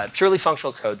 purely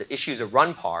functional code that issues a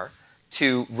run par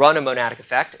to run a monadic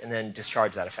effect and then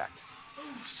discharge that effect.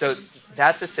 So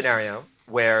that's a scenario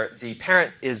where the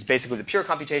parent is basically the pure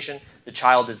computation, the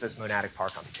child is this monadic par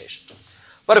computation.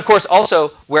 But of course, also,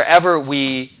 wherever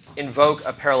we invoke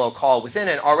a parallel call within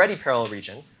an already parallel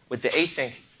region with the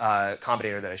async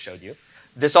combinator that I showed you,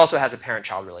 this also has a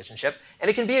parent-child relationship. And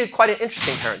it can be quite an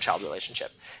interesting parent-child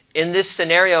relationship. In this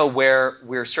scenario where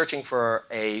we're searching for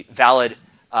a valid,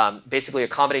 basically a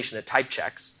combination of type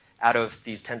checks out of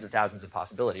these tens of thousands of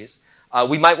possibilities,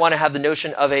 we might want to have the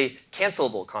notion of a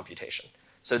cancelable computation.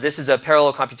 So this is a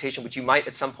parallel computation which you might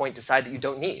at some point decide that you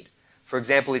don't need. For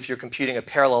example, if you're computing a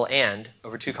parallel AND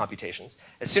over two computations,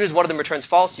 as soon as one of them returns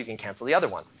false, you can cancel the other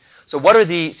one. So what are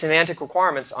the semantic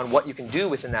requirements on what you can do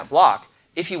within that block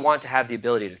if you want to have the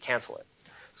ability to cancel it?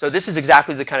 So this is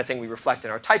exactly the kind of thing we reflect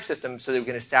in our type system so that we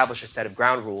can establish a set of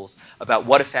ground rules about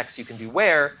what effects you can do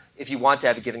where if you want to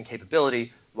have a given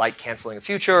capability, like canceling a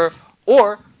future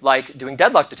or like doing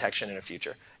deadlock detection in a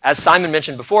future. As Simon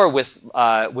mentioned before with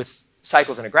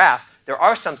cycles in a graph, there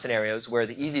are some scenarios where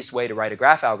the easiest way to write a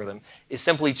graph algorithm is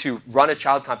simply to run a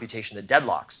child computation that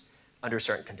deadlocks under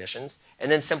certain conditions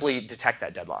and then simply detect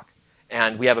that deadlock.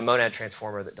 And we have a monad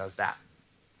transformer that does that.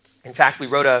 In fact, we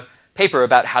wrote a paper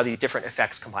about how these different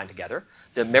effects combine together,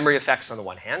 the memory effects on the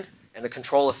one hand and the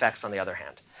control effects on the other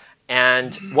hand.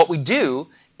 And what we do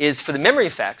is for the memory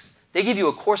effects, they give you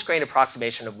a coarse-grained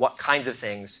approximation of what kinds of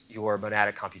things your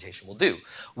monadic computation will do.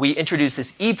 We introduce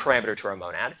this E parameter to our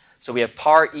monad. So we have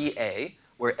par EA,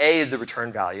 where A is the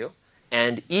return value,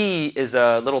 and E is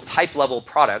a little type-level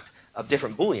product of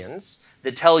different Booleans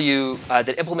that tell you,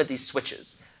 that implement these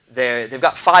switches. They've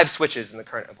got 5 switches in the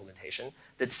current implementation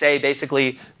that say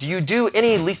basically, do you do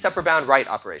any least upper bound write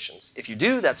operations? If you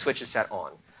do, that switch is set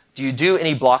on. Do you do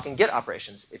any block and get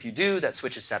operations? If you do, that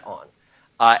switch is set on.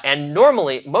 And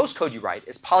normally, most code you write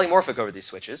is polymorphic over these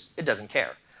switches. It doesn't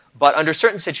care. But under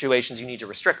certain situations, you need to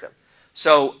restrict them.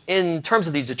 So in terms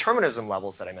of these determinism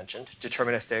levels that I mentioned,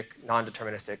 deterministic,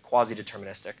 non-deterministic,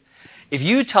 quasi-deterministic, if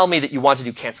you tell me that you want to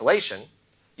do cancellation,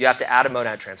 you have to add a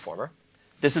monad transformer.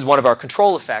 This is one of our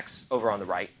control effects over on the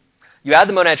right. You add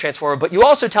the monad transformer, but you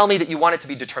also tell me that you want it to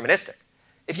be deterministic.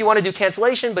 If you want to do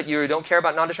cancellation, but you don't care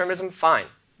about non-determinism, fine.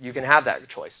 You can have that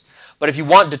choice. But if you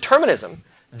want determinism,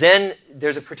 then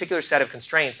there's a particular set of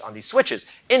constraints on these switches.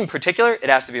 In particular, it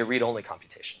has to be a read-only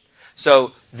computation.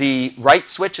 So the write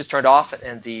switch is turned off,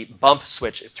 and the bump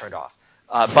switch is turned off.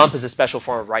 Bump is a special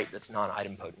form of write that's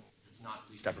non-idempotent. It's not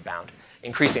least upper bound.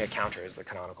 Increasing a counter is the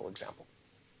canonical example.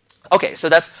 OK, so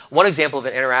that's one example of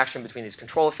an interaction between these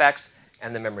control effects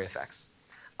and the memory effects.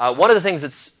 One of the things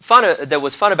that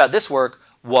was fun about this work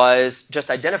was just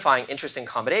identifying interesting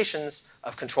combinations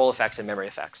of control effects and memory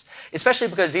effects, especially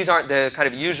because these aren't the kind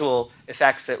of usual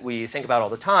effects that we think about all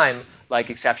the time, like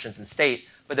exceptions and state,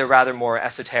 but they're rather more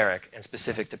esoteric and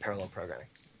specific to parallel programming.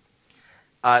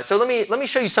 So let me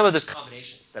show you some of those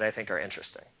combinations that I think are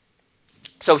interesting.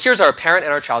 So here's our parent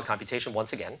and our child computation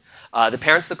once again. The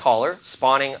parent's the caller,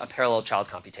 spawning a parallel child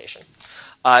computation.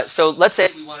 So let's say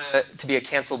we want it to be a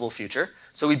cancelable future.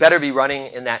 So we better be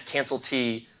running in that cancel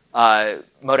T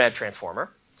monad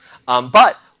transformer.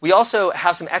 But we also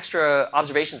have some extra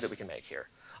observations that we can make here.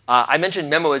 I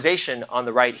mentioned memoization on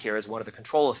the right here as one of the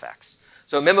control effects.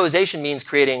 So memoization means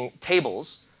creating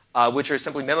tables, which are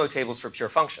simply memo tables for pure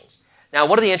functions. Now,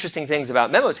 one of the interesting things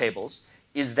about memo tables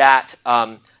is that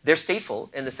they're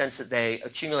stateful in the sense that they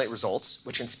accumulate results,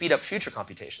 which can speed up future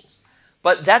computations.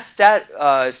 But that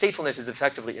statefulness is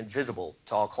effectively invisible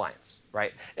to all clients,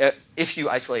 right? If you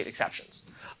isolate exceptions.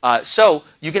 So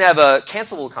you can have a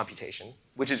cancelable computation,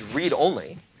 which is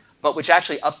read-only, but which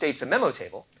actually updates a memo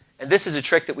table. And this is a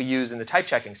trick that we use in the type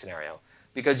checking scenario,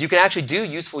 because you can actually do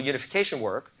useful unification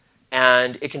work,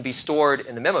 and it can be stored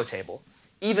in the memo table,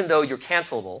 even though you're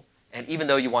cancelable, and even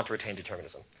though you want to retain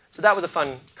determinism. So that was a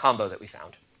fun combo that we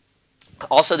found.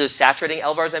 Also, those saturating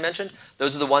LVARs I mentioned,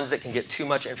 those are the ones that can get too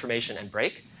much information and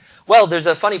break. Well, there's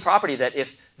a funny property that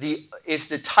if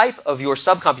the type of your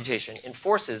subcomputation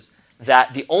enforces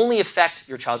that the only effect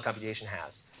your child computation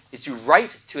has is to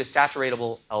write to a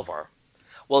saturatable LVAR,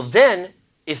 well then,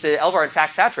 if the LVAR in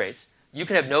fact saturates, you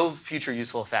can have no future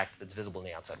useful effect that's visible in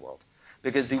the outside world.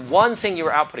 Because the one thing you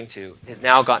were outputting to has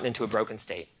now gotten into a broken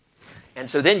state. And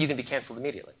so then you can be canceled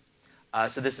immediately.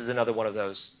 So this is another one of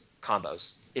those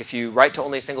combos. If you write to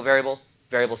only a single variable,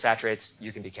 variable saturates,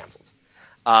 you can be canceled.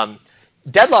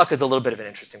 Deadlock is a little bit of an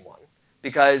interesting one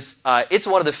because it's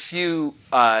one of the few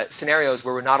scenarios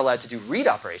where we're not allowed to do read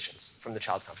operations from the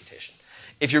child computation.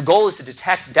 If your goal is to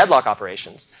detect deadlock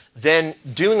operations, then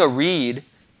doing a read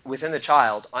within the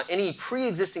child on any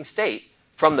pre-existing state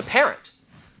from the parent,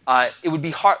 it would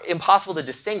be impossible to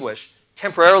distinguish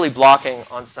temporarily blocking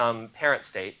on some parent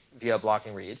state via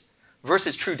blocking read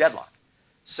versus true deadlock.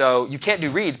 So you can't do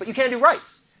reads, but you can do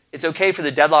writes. It's OK for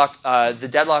the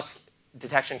deadlock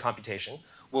detection computation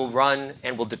will run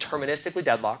and will deterministically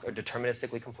deadlock or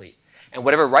deterministically complete. And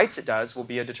whatever writes it does will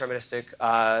be a deterministic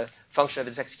function of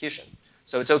its execution.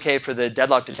 So it's OK for the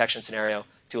deadlock detection scenario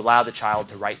to allow the child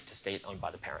to write to state owned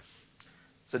by the parent.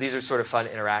 So these are sort of fun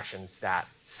interactions that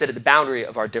sit at the boundary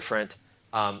of our different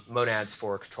monads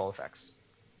for control effects.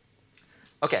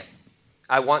 OK,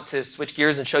 I want to switch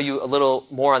gears and show you a little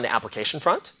more on the application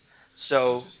front.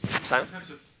 So, Simon? In terms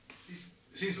of these,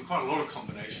 there seems to be quite a lot of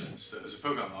combinations that as a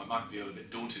programmer I might be a little bit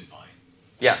daunted by.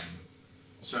 Yeah.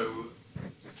 So,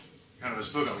 kind of as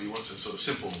a programmer, you want some sort of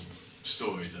simple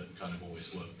story that kind of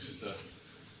always works.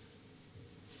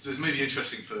 So it's maybe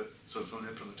interesting for sort of from an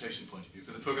implementation point of view.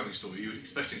 For the programming story, are you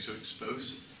expecting to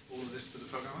expose all of this to the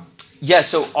programmer? Yeah,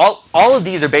 so all of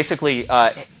these are basically,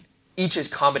 each is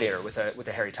combinator with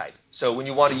a hairy type. So when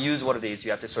you want to use one of these,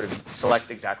 you have to sort of select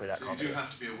exactly that combinator. So you do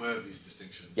have to be aware of these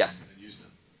distinctions and use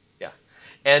them. Yeah.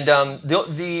 And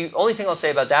the only thing I'll say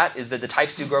about that is that the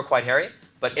types do grow quite hairy,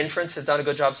 but inference has done a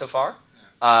good job so far.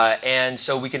 And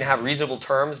so we can have reasonable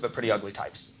terms, but pretty ugly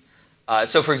types.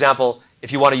 So for example,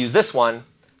 if you want to use this one,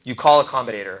 you call a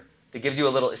combinator that gives you a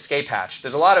little escape hatch.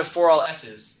 There's a lot of for all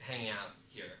s's hanging out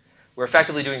here. We're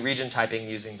effectively doing region typing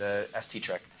using the ST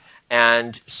trick.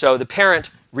 And so the parent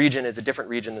region is a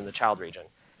different region than the child region.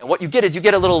 And what you get is you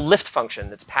get a little lift function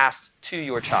that's passed to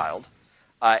your child,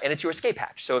 and it's your escape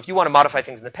hatch. So if you want to modify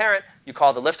things in the parent, you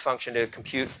call the lift function to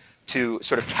compute to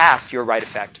sort of cast your write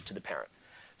effect to the parent.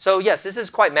 So yes, this is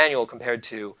quite manual compared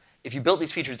to if you built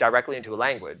these features directly into a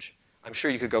language. I'm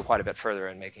sure you could go quite a bit further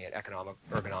in making it ergonomic.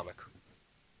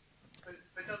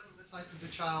 But doesn't the type of the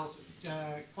child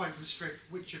quite restrict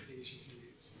which of these you can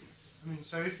use? I mean,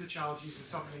 so if the child uses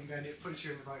something, then it puts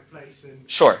you in the right place, and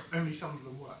only some of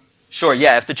them work. Sure,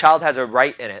 yeah. If the child has a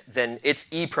write in it, then its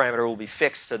E parameter will be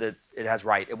fixed so that it has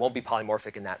write. It won't be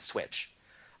polymorphic in that switch.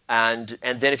 And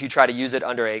then if you try to use it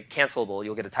under a cancelable,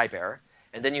 you'll get a type error.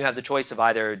 And then you have the choice of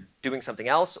either doing something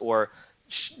else or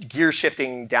gear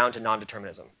shifting down to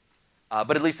nondeterminism.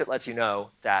 But at least it lets you know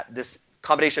that this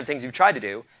combination of things you've tried to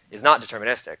do is not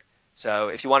deterministic. So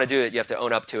if you want to do it, you have to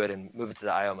own up to it and move it to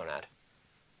the IO monad.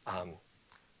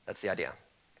 That's the idea.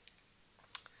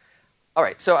 All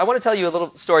right, so I want to tell you a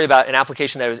little story about an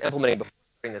application that I was implementing before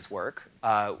doing this work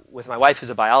with my wife, who's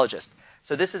a biologist.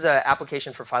 So this is an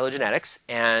application for phylogenetics,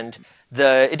 and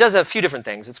it does a few different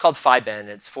things. It's called PhyBen.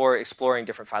 It's for exploring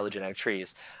different phylogenetic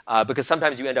trees, because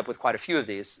sometimes you end up with quite a few of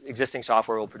these. Existing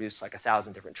software will produce like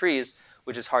 1,000 different trees,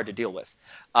 which is hard to deal with.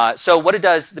 So what it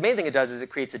does, the main thing it does is it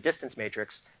creates a distance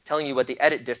matrix telling you what the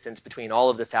edit distance between all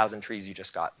of the 1,000 trees you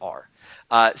just got are.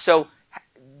 So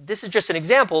this is just an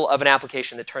example of an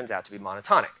application that turns out to be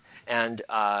monotonic. And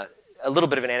a little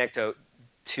bit of an anecdote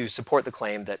to support the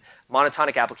claim that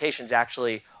monotonic applications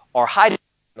actually are hiding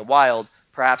in the wild,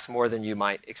 perhaps more than you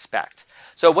might expect.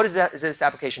 So what does this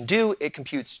application do? It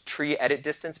computes tree edit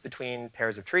distance between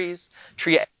pairs of trees.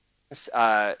 Tree edit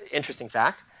distance, interesting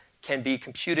fact, can be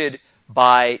computed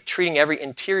by treating every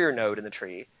interior node in the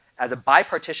tree as a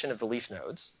bipartition of the leaf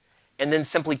nodes, and then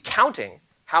simply counting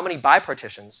how many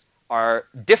bipartitions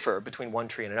differ between one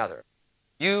tree and another.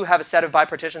 You have a set of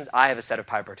bipartitions, I have a set of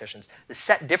bipartitions. The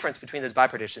set difference between those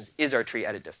bipartitions is our tree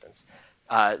edit distance.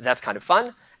 That's kind of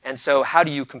fun. And so how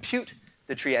do you compute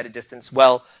the tree edit distance?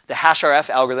 Well, the hashrf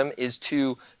algorithm is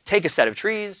to take a set of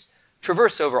trees,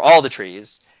 traverse over all the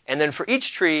trees, and then for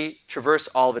each tree, traverse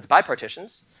all of its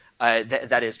bipartitions,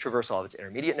 that is, traverse all of its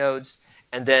intermediate nodes,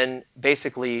 and then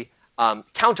basically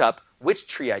count up which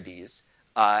tree IDs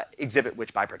exhibit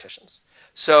which bipartitions.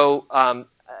 So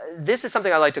this is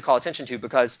something I like to call attention to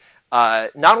because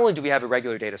not only do we have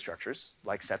irregular data structures,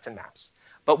 like sets and maps,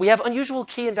 but we have unusual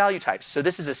key and value types. So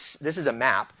this is a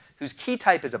map whose key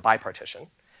type is a bipartition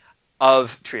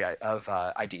of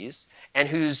IDs, and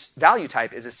whose value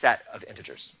type is a set of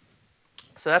integers.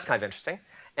 So that's kind of interesting.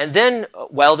 And then,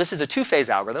 well, this is a two-phase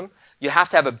algorithm. You have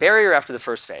to have a barrier after the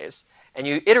first phase, and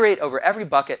you iterate over every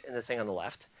bucket in the thing on the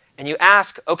left, and you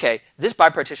ask, okay, this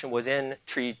bipartition was in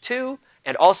tree 2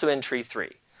 and also in tree 3.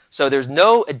 So there's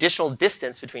no additional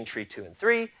distance between tree 2 and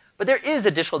 3, but there is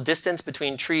additional distance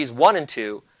between trees 1 and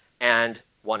 2 and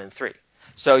 1 and 3.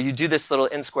 So you do this little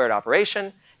n-squared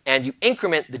operation, and you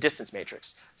increment the distance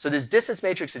matrix. So this distance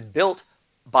matrix is built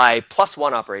by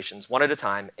 +1 operations, one at a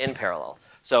time, in parallel.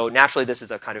 So naturally, this is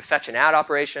a kind of fetch and add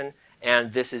operation,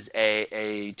 and this is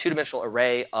a two-dimensional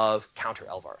array of counter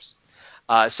LVARs.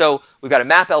 So we've got a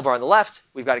map LVAR on the left.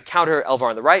 We've got a counter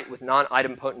LVAR on the right with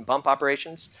non-idempotent bump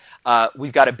operations.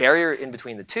 We've got a barrier in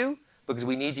between the two because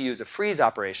we need to use a freeze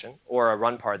operation, or a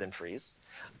run par then freeze,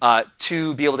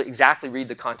 to be able to exactly read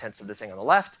the contents of the thing on the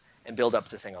left and build up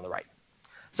the thing on the right.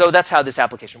 So that's how this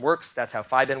application works. That's how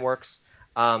phi-bin works.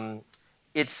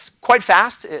 It's quite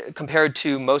fast compared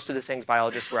to most of the things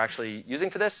biologists were actually using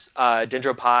for this,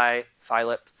 dendropy,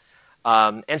 phylip.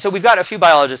 And so we've got a few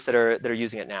biologists that are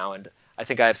using it now, and I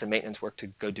think I have some maintenance work to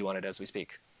go do on it as we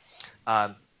speak.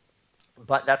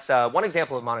 But that's one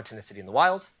example of monotonicity in the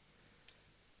wild.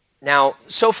 Now,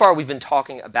 so far we've been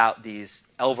talking about these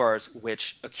LVARs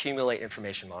which accumulate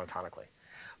information monotonically.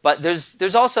 But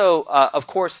there's also, of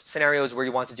course, scenarios where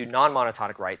you want to do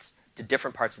non-monotonic writes to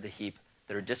different parts of the heap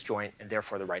that are disjoint, and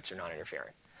therefore the writes are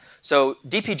non-interfering. So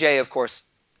DPJ, of course,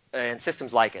 and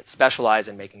systems like it specialize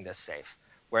in making this safe,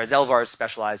 whereas LVARs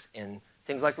specialize in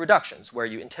things like reductions, where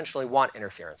you intentionally want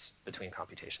interference between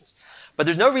computations. But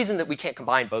there's no reason that we can't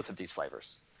combine both of these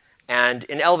flavors. And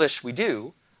in Elvish, we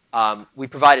do. We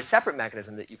provide a separate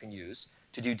mechanism that you can use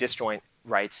to do disjoint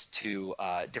writes to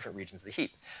different regions of the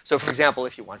heap. So for example,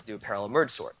 if you want to do a parallel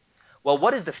merge sort, well,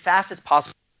 what is the fastest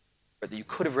possible that you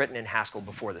could have written in Haskell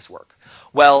before this work?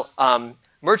 Well,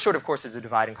 merge sort, of course, is a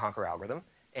divide and conquer algorithm.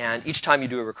 And each time you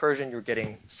do a recursion, you're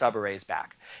getting subarrays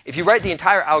back. If you write the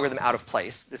entire algorithm out of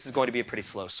place, this is going to be a pretty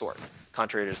slow sort,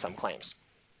 contrary to some claims.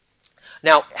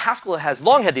 Now, Haskell has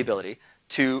long had the ability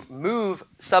to move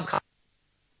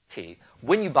T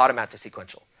when you bottom out to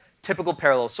sequential. Typical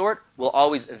parallel sort will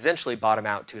always eventually bottom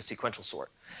out to a sequential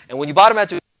sort. And when you bottom out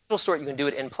to a sequential sort, you can do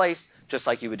it in place, just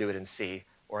like you would do it in C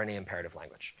or any imperative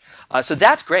language. So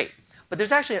that's great. But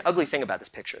there's actually an ugly thing about this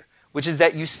picture, which is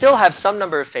that you still have some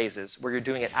number of phases where you're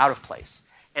doing it out of place.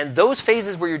 And those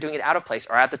phases where you're doing it out of place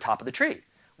are at the top of the tree,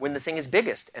 when the thing is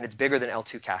biggest, and it's bigger than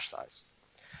L2 cache size.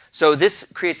 So this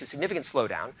creates a significant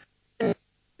slowdown.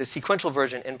 The sequential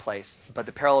version in place, but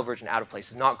the parallel version out of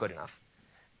place is not good enough.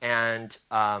 And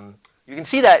you can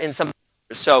see that in some.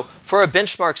 So for a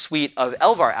benchmark suite of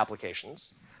LVAR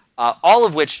applications, all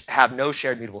of which have no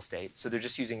shared mutable state, so they're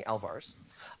just using LVARs,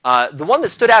 the one that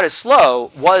stood out as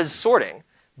slow was sorting,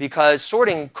 because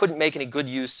sorting couldn't make any good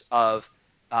use of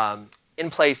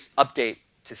in-place update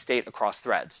to state across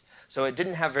threads. So it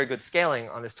didn't have very good scaling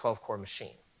on this 12-core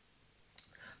machine.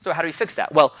 So how do we fix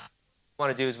that? Well, what we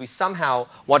want to do is we somehow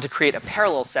want to create a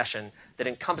parallel session that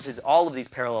encompasses all of these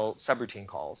parallel subroutine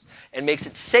calls and makes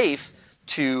it safe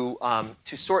to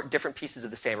sort different pieces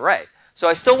of the same array. So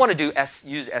I still want to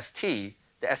use ST,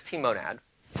 the ST monad,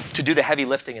 to do the heavy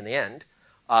lifting in the end,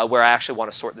 where I actually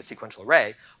want to sort the sequential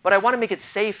array. But I want to make it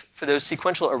safe for those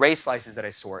sequential array slices that I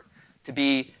sort to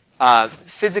be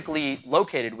physically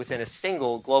located within a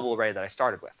single global array that I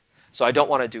started with. So I don't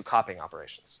want to do copying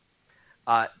operations.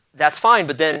 That's fine,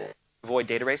 but then avoid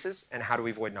data races, and how do we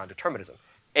avoid nondeterminism?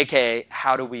 AKA,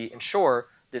 how do we ensure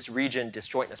this region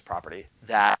disjointness property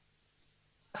that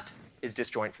left is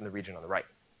disjoint from the region on the right?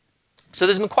 So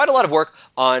there's been quite a lot of work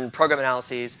on program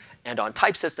analyses and on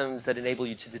type systems that enable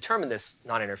you to determine this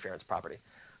non-interference property.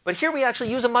 But here we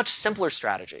actually use a much simpler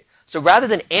strategy. So rather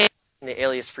than analyzing the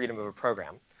alias freedom of a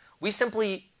program, we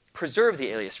simply preserve the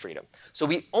alias freedom. So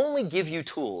we only give you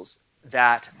tools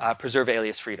that preserve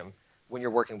alias freedom when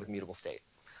you're working with mutable state.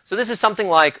 So this is something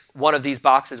like one of these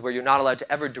boxes where you're not allowed to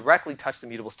ever directly touch the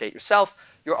mutable state yourself.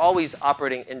 You're always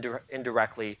operating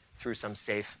indirectly through some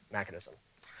safe mechanism.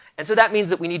 And so that means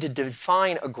that we need to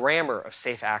define a grammar of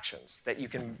safe actions that you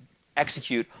can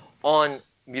execute on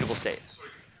mutable state. Sorry,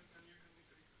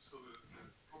 so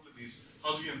the problem is,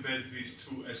 how do you embed these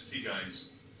two ST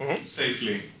guys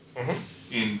safely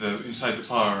inside the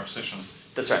power session?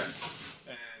 That's right.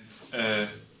 And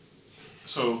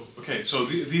so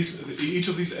each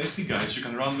of these ST guys, you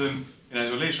can run them in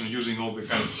isolation using all the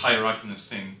kind of hierarchiness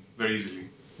thing very easily.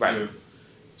 Right.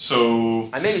 So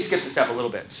I maybe skipped a step a little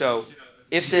bit. So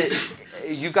if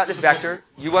you've got this vector,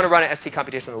 you want to run an ST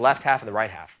computation on the left half and the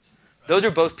right half. Those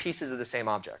are both pieces of the same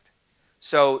object.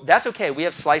 So that's OK. We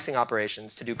have slicing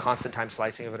operations to do constant time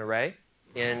slicing of an array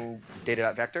in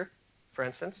data.vector, for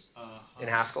instance, in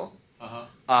Haskell.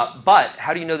 But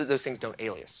how do you know that those things don't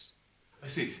alias? I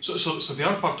see. So they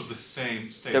are part of the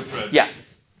same state thread. Yeah.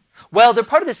 Well, they're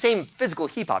part of the same physical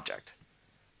heap object.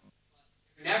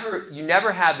 You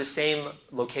never have the same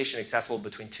location accessible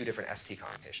between two different ST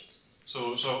connotations.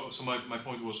 So my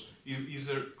point was, is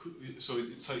there? So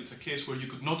it's a case where you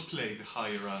could not play the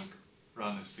higher rank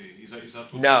run ST. Is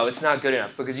that? No, it's not good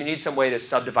enough because you need some way to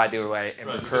subdivide the array and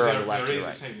recur on the left array.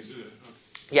 The same,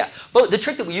 yeah, but the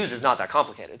trick that we use is not that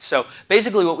complicated. So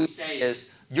basically, what we say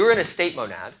is you're in a state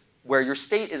monad where your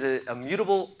state is a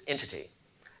mutable entity,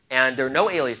 and there are no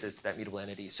aliases to that mutable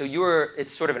entity. So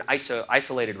it's sort of an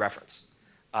isolated reference.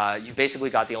 You've basically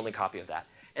got the only copy of that.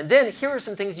 And then here are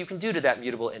some things you can do to that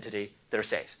mutable entity that are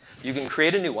safe. You can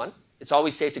create a new one. It's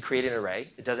always safe to create an array.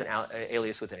 It doesn't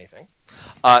alias with anything.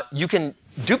 You can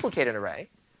duplicate an array.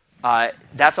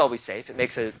 That's always safe. It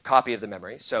makes a copy of the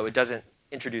memory, so it doesn't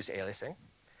introduce aliasing.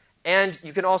 And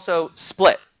you can also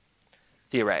split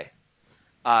the array.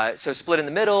 So split in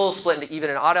the middle, split into even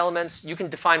and odd elements. You can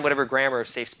define whatever grammar of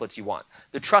safe splits you want.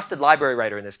 The trusted library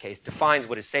writer in this case defines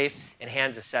what is safe and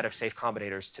hands a set of safe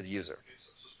combinators to the user. Okay,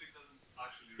 so split doesn't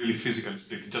actually really physically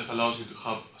split. It just allows you to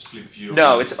have a split view.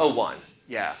 No, it's O1.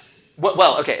 Yeah.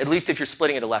 Well, okay, at least if you're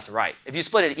splitting it to left and right. If you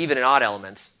split it even and odd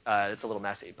elements, it's a little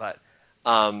messy. But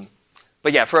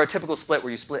yeah, for a typical split where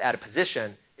you split at a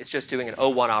position, it's just doing an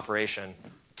O1 operation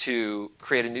to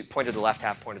create a new point to the left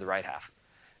half, point to the right half.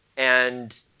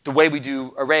 And the way we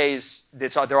do arrays,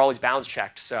 they're always bounds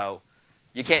checked. So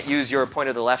you can't use your point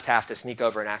to the left half to sneak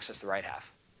over and access the right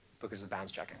half because of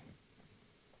bounds checking.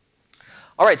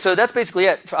 All right, so that's basically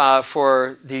it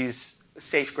for these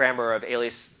safe grammar of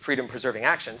alias freedom-preserving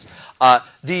actions.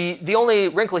 The only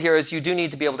wrinkle here is you do need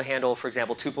to be able to handle, for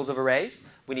example, tuples of arrays.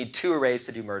 We need 2 arrays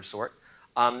to do merge sort.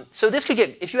 So this could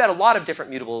get, if you had a lot of different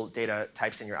mutable data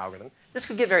types in your algorithm, this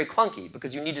could get very clunky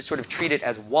because you need to sort of treat it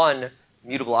as one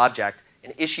mutable object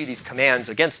and issue these commands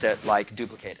against it like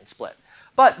duplicate and split.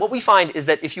 But what we find is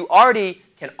that if you already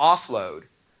can offload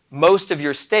most of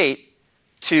your state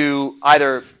to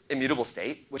either immutable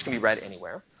state, which can be read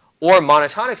anywhere, or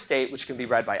monotonic state, which can be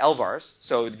read by LVARs,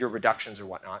 so your reductions or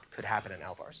whatnot could happen in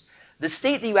LVARs, the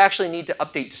state that you actually need to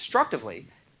update destructively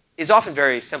is often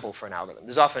very simple for an algorithm.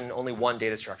 There's often only one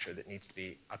data structure that needs to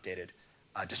be updated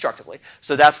destructively.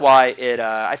 So that's why it,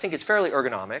 I think, is fairly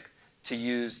ergonomic to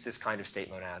use this kind of state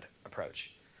monad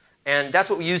approach. And that's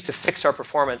what we use to fix our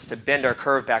performance, to bend our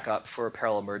curve back up for a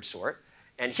parallel merge sort.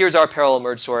 And here's our parallel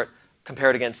merge sort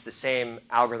compared against the same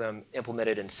algorithm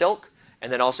implemented in Silk,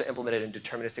 and then also implemented in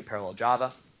deterministic parallel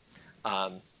Java.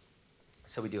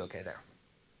 So we do OK there.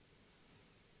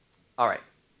 All right.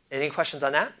 Any questions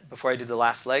on that before I do the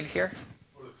last leg here?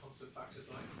 What are the constant factors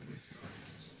like?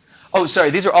 Oh, sorry.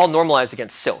 These are all normalized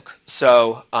against Silk.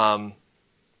 So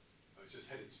it's just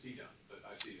headed speed up, but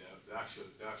I see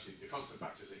the constant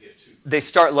factors are here too. They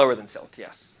start lower than Silk,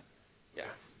 yes. Yeah.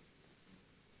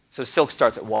 So Silk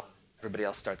starts at 1. Everybody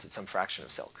else starts at some fraction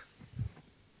of Silk.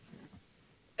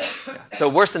 Yeah. So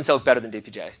worse than Silk, better than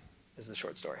DPJ is the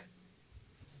short story.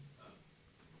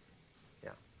 Yeah.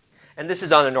 And this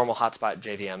is on a normal hotspot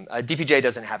JVM. DPJ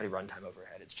doesn't have any runtime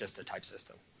overhead. It's just a type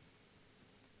system.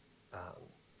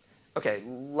 OK,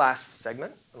 last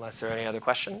segment, unless there are any other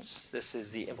questions. This is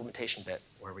the implementation bit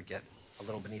where we get a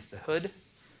little beneath the hood.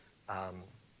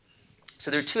 So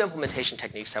there are 2 implementation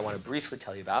techniques I want to briefly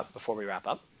tell you about before we wrap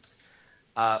up.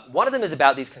 One of them is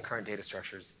about these concurrent data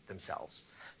structures themselves.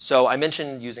 So I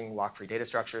mentioned using lock-free data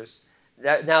structures.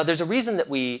 Now, there's a reason that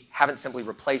we haven't simply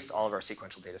replaced all of our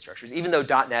sequential data structures. Even though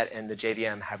 .NET and the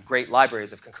JVM have great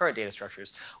libraries of concurrent data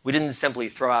structures, we didn't simply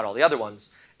throw out all the other ones.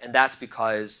 And that's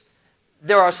because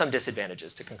there are some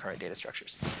disadvantages to concurrent data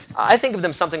structures. I think of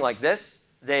them something like this.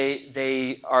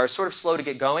 They are sort of slow to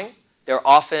get going. They're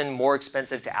often more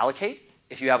expensive to allocate.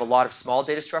 If you have a lot of small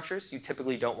data structures, you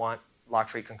typically don't want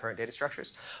lock-free concurrent data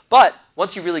structures. But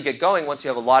once you really get going, once you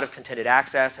have a lot of contended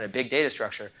access and a big data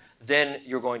structure, then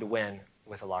you're going to win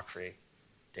with a lock-free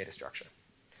data structure.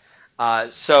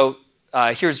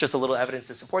 Here's just a little evidence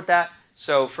to support that.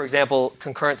 So for example,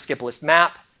 concurrent skip list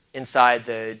map inside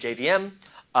the JVM,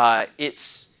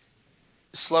 it's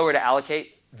slower to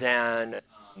allocate than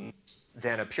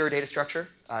a pure data structure.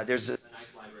 There's a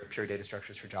nice library of pure data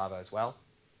structures for Java as well.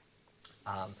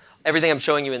 Everything I'm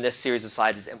showing you in this series of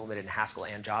slides is implemented in Haskell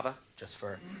and Java, just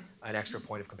for an extra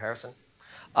point of comparison.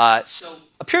 So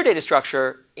a pure data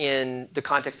structure in the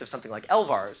context of something like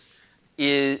LVARs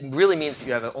really means that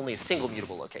you have only a single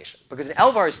mutable location. Because an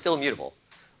LVAR is still mutable,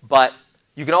 but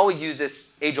you can always use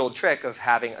this age-old trick of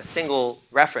having a single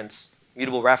reference,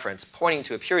 mutable reference, pointing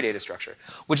to a pure data structure,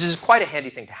 which is quite a handy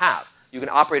thing to have. You can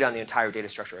operate on the entire data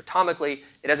structure atomically.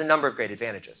 It has a number of great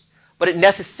advantages. But it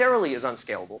necessarily is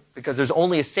unscalable because there's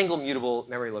only a single mutable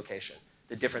memory location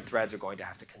that different threads are going to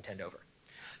have to contend over.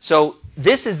 So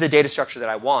this is the data structure that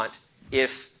I want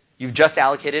if you've just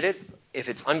allocated it, if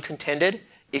it's uncontended,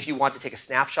 if you want to take a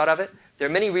snapshot of it. There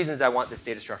are many reasons I want this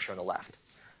data structure on the left.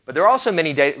 But there are also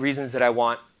many reasons that I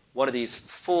want one of these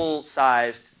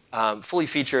full-sized, fully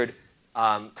featured,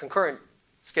 concurrent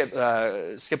skip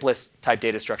list type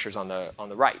data structures on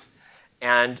the right.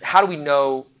 And how do we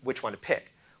know which one to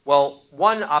pick? Well,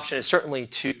 one option is certainly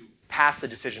to pass the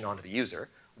decision on to the user.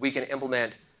 We can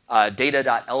implement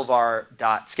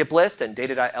data.lvar.skiplist and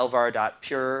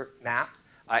data.lvar.puremap,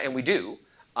 and we do.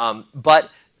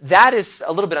 But that is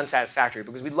a little bit unsatisfactory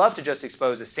because we'd love to just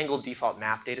expose a single default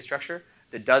map data structure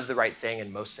that does the right thing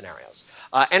in most scenarios.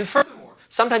 And furthermore,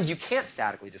 sometimes you can't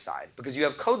statically decide because you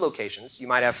have code locations. You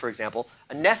might have, for example,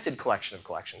 a nested collection of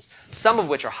collections, some of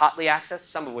which are hotly accessed,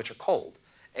 some of which are cold,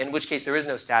 in which case there is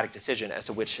no static decision as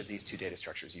to which of these two data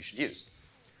structures you should use.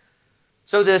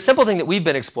 So the simple thing that we've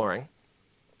been exploring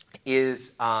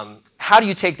is how do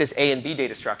you take this A and B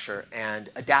data structure and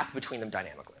adapt between them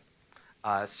dynamically?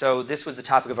 So this was the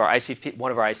topic of our ICFP,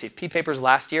 one of our ICFP papers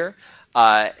last year.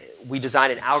 We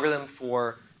designed an algorithm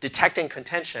for detecting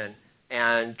contention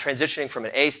and transitioning from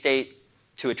an A state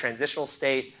to a transitional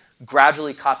state,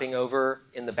 gradually copying over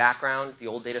in the background the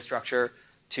old data structure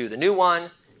to the new one,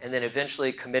 and then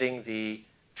eventually committing the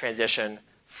transition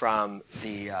from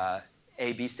the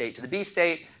A-B state to the B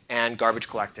state and garbage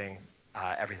collecting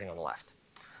everything on the left.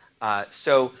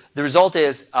 So the result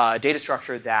is a data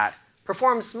structure that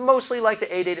performs mostly like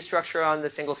the A data structure on the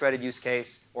single-threaded use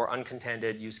case or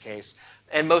uncontended use case,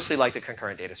 and mostly like the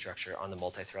concurrent data structure on the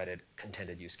multi-threaded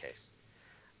contended use case.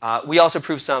 We also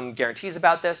proved some guarantees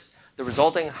about this. The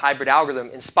resulting hybrid algorithm,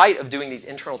 in spite of doing these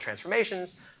internal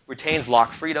transformations, retains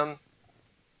lock freedom.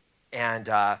 And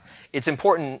it's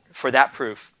important for that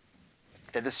proof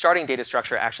that the starting data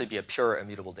structure actually be a pure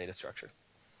immutable data structure.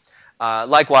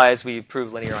 Likewise, we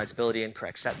proved linearizability and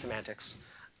correct set semantics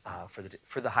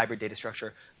for the hybrid data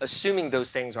structure, assuming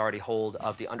those things already hold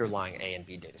of the underlying A and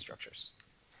B data structures.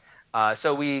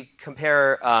 So we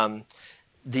compare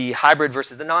the hybrid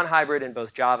versus the non-hybrid in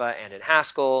both Java and in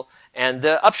Haskell. And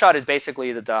the upshot is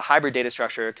basically that the hybrid data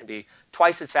structure can be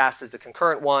twice as fast as the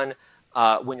concurrent one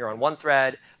when you're on one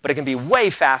thread, but it can be way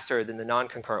faster than the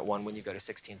non-concurrent one when you go to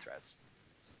 16 threads.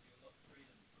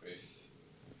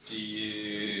 Do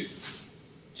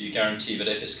you guarantee that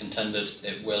if it's contended,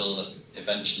 it will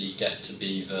eventually get to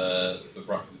be the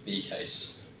B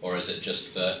case? Or is it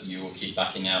just that you will keep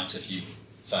backing out if you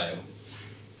fail?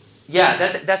 Yeah,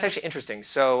 that's actually interesting.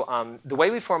 So the way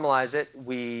we formalize it,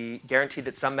 we guarantee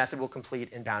that some method will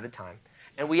complete in bounded time.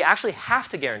 And we actually have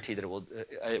to guarantee that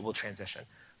it will transition,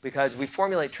 because we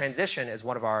formulate transition as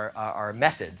one of our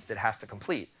methods that has to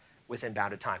complete within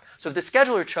bounded time. So if the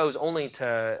scheduler chose only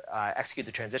to execute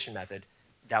the transition method,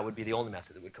 that would be the only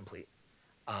method that would complete.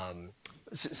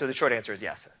 So the short answer is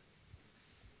yes.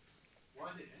 Why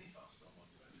is it any faster on one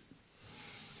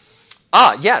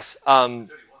thread? Yes. There's only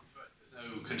one thread. There's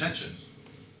no contention.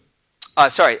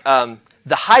 Sorry.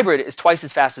 The hybrid is twice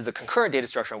as fast as the concurrent data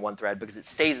structure on one thread because it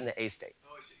stays in the A state.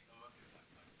 Oh, I see.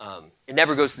 Oh, okay. It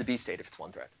never goes to the B state if it's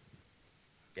one thread.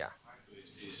 Yeah. Hybrid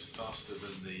is faster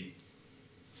than the...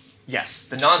 Yes.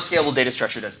 The non-scalable data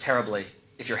structure does terribly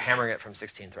if you're hammering it from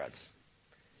 16 threads.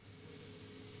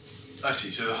 I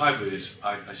see. So the hybrid is,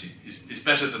 I see, is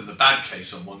better than the bad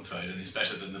case on one thread, and is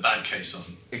better than the bad case on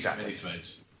many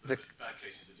threads. The bad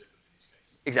cases are different in each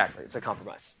case. Exactly. It's a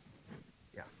compromise.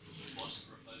 Yeah. What's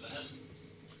the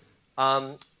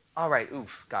overhead? All right.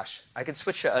 Oof. Gosh. I could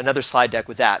switch another slide deck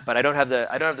with that, but I don't have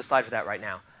the slide for that right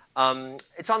now.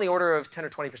 It's on the order of 10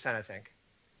 or 20%, I think.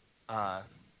 All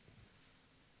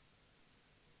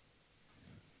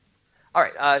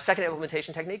right. Second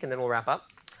implementation technique, and then we'll wrap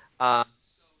up.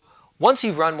 Once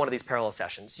you've run one of these parallel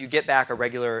sessions, you get back a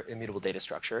regular immutable data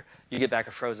structure. You get back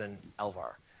a frozen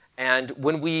LVAR. And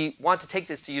when we want to take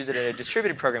this to use it in a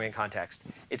distributed programming context,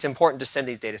 it's important to send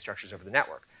these data structures over the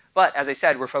network. But as I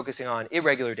said, we're focusing on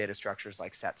irregular data structures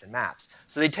like sets and maps.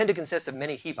 So they tend to consist of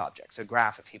many heap objects, a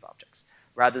graph of heap objects,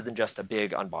 rather than just a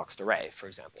big unboxed array, for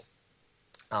example.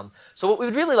 So what we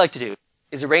would really like to do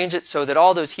is arrange it so that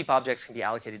all those heap objects can be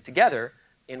allocated together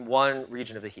in one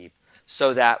region of the heap,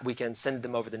 so that we can send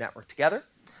them over the network together.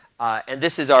 And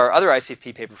this is our other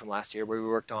ICFP paper from last year, where we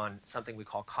worked on something we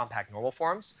call compact normal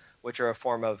forms, which are a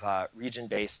form of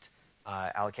region-based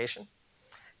allocation.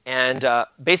 And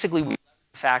basically, we love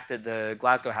the fact that the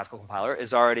Glasgow Haskell compiler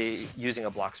is already using a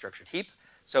block-structured heap.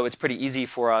 So it's pretty easy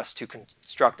for us to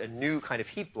construct a new kind of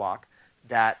heap block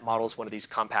that models one of these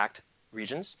compact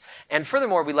regions. And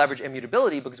furthermore, we leverage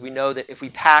immutability because we know that if we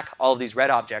pack all of these red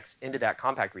objects into that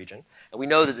compact region, and we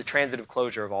know that the transitive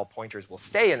closure of all pointers will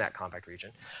stay in that compact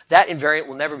region, that invariant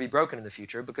will never be broken in the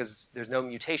future because there's no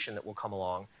mutation that will come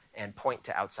along and point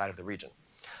to outside of the region.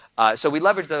 So we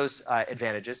leverage those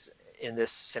advantages in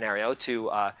this scenario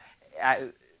to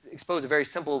expose a very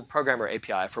simple programmer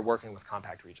API for working with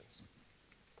compact regions.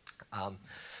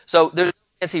 So there's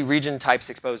fancy region types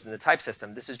exposed in the type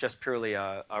system. This is just purely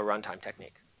a runtime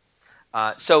technique.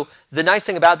 So the nice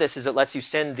thing about this is it lets you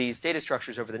send these data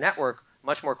structures over the network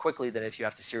much more quickly than if you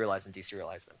have to serialize and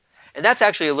deserialize them. And that's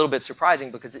actually a little bit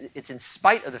surprising because it's in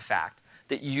spite of the fact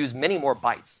that you use many more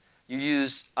bytes. You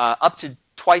use up to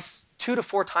 2 to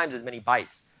 4 times as many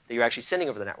bytes that you're actually sending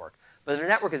over the network. But if the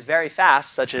network is very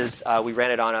fast, such as we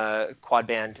ran it on a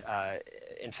quad-band,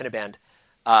 InfiniBand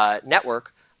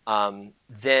network,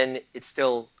 then it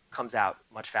still comes out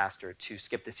much faster to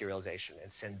skip the serialization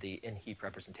and send the in-heap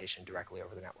representation directly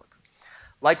over the network.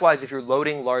 Likewise, if you're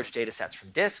loading large data sets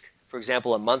from disk, for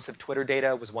example, a month of Twitter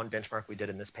data was one benchmark we did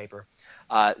in this paper.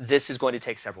 This is going to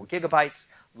take several gigabytes.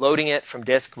 Loading it from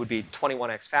disk would be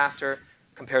 21x faster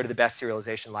compared to the best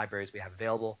serialization libraries we have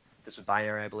available. This was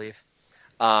binary, I believe.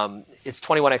 It's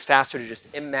 21x faster to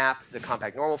just mmap the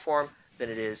compact normal form than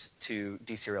it is to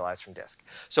deserialize from disk.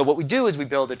 So what we do is we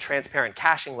build a transparent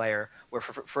caching layer where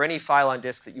for any file on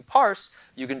disk that you parse,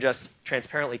 you can just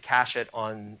transparently cache it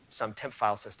on some temp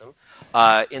file system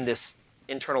in this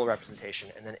internal representation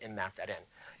and then mmap that in.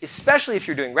 Especially if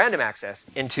you're doing random access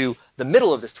into the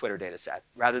middle of this Twitter data set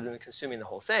rather than consuming the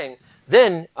whole thing,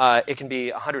 then it can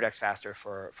be 100x faster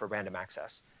for random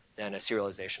access than a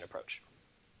serialization approach.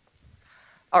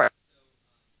 All right,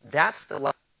 that's the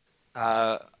last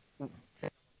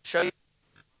show you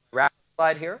the wrap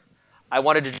slide here. I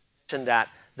wanted to mention that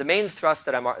the main thrust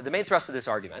of this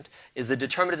argument is that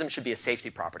determinism should be a safety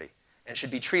property and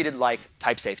should be treated like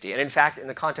type safety. And in fact, in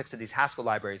the context of these Haskell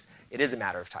libraries, it is a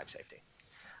matter of type safety.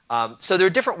 So there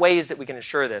are different ways that we can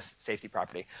ensure this safety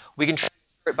property. We can ensure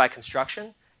it by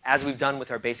construction, as we've done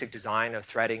with our basic design of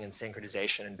threading and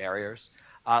synchronization and barriers.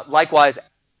 Likewise,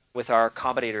 with our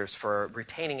combinators for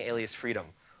retaining alias freedom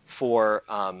for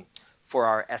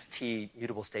our ST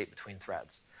mutable state between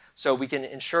threads. So we can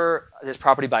ensure this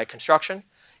property by construction.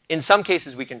 In some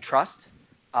cases, we can trust,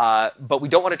 but we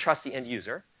don't want to trust the end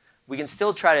user. We can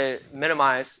still try to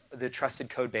minimize the trusted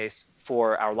code base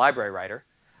for our library writer.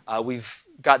 We've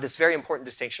got this very important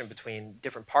distinction between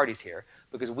different parties here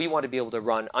because we want to be able to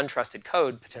run untrusted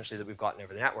code, potentially that we've gotten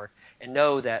over the network, and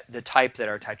know that the type that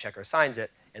our type checker assigns it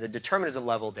and the determinism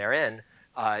level therein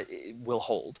will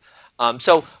hold.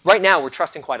 So right now, we're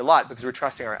trusting quite a lot because we're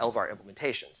trusting our LVAR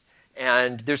implementations.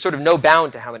 And there's sort of no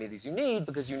bound to how many of these you need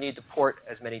because you need to port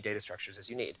as many data structures as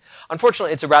you need.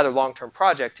 Unfortunately, it's a rather long-term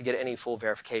project to get any full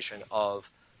verification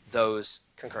of those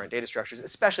concurrent data structures,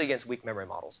 especially against weak memory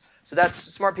models. So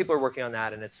smart people are working on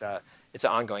that, and it's an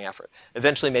ongoing effort.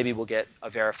 Eventually, maybe we'll get a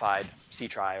verified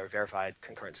C-try or verified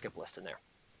concurrent skip list in there.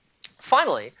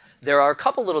 Finally, there are a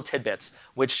couple little tidbits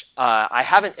which I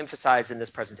haven't emphasized in this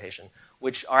presentation,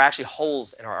 which are actually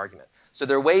holes in our argument. So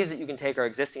there are ways that you can take our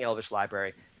existing Elvish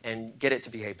library and get it to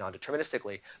behave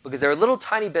non-deterministically, because there are little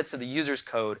tiny bits of the user's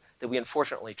code that we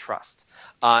unfortunately trust.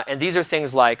 And these are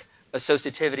things like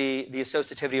associativity, the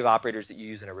associativity of operators that you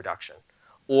use in a reduction.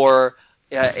 Or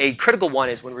a critical one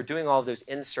is when we're doing all of those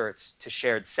inserts to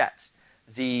shared sets,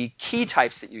 the key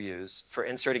types that you use for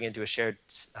inserting into a shared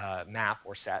map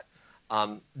or set,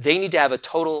 they need to have a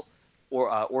total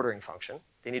ordering function.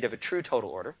 They need to have a true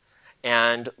total order.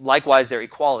 And likewise, their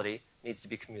equality needs to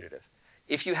be commutative.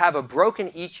 If you have a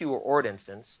broken EQ or ORD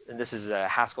instance, and this is a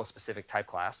Haskell-specific type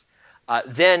class,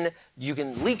 then you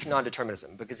can leak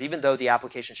non-determinism, because even though the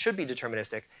application should be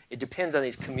deterministic, it depends on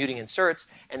these commuting inserts,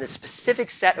 and the specific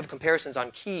set of comparisons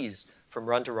on keys from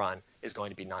run to run is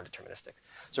going to be non-deterministic.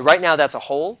 So right now, that's a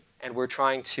hole, and we're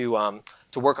trying to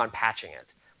work on patching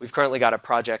it. We've currently got a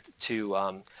project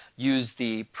to use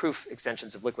the proof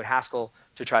extensions of Liquid Haskell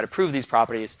to try to prove these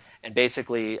properties and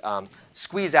basically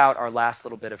squeeze out our last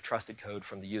little bit of trusted code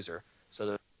from the user so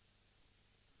that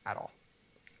at all.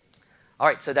 All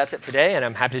right, so that's it for today, and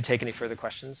I'm happy to take any further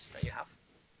questions that you have.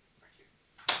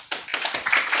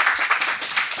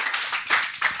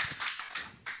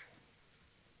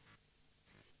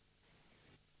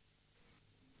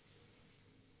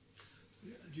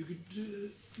 You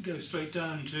could go straight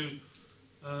down to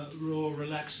raw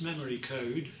relaxed memory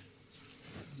code.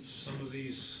 Some of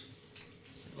these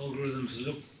algorithms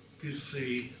look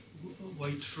beautifully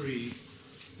weight-free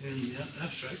in the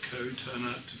abstract code turn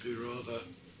out to be rather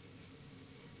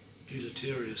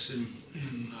deleterious in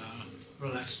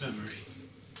relaxed memory.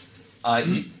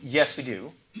 Yes, we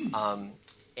do.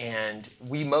 And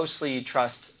we mostly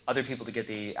trust other people to get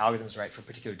the algorithms right for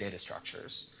particular data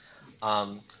structures.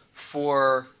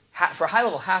 For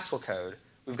high-level Haskell code,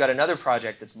 we've got another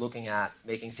project that's looking at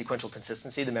making sequential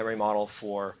consistency the memory model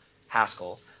for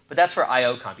Haskell. But that's for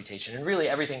I/O computation, and really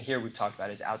everything here we've talked about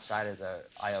is outside of the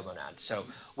I/O monad. So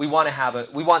we want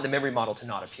the memory model to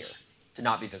not appear, to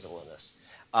not be visible in this.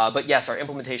 But yes, our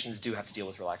implementations do have to deal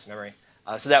with relaxed memory.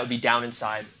 So that would be down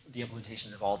inside the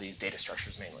implementations of all these data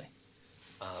structures mainly.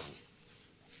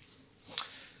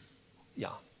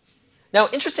 Yeah. Now,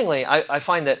 interestingly, I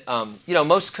find that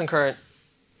most concurrent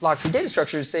log-free data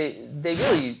structures they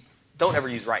really don't ever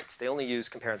use writes. They only use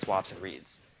compare and swaps and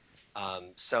reads.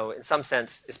 So in some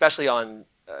sense, especially on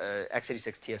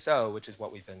x86 TSO, which is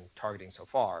what we've been targeting so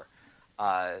far,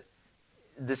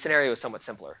 the scenario is somewhat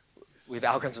simpler. We have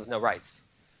algorithms with no writes.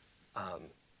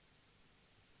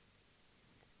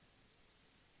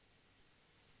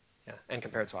 Yeah, and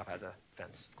compare and swap has a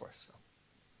fence, of course. So.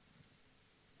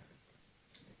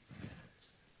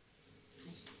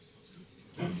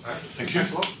 Thank you.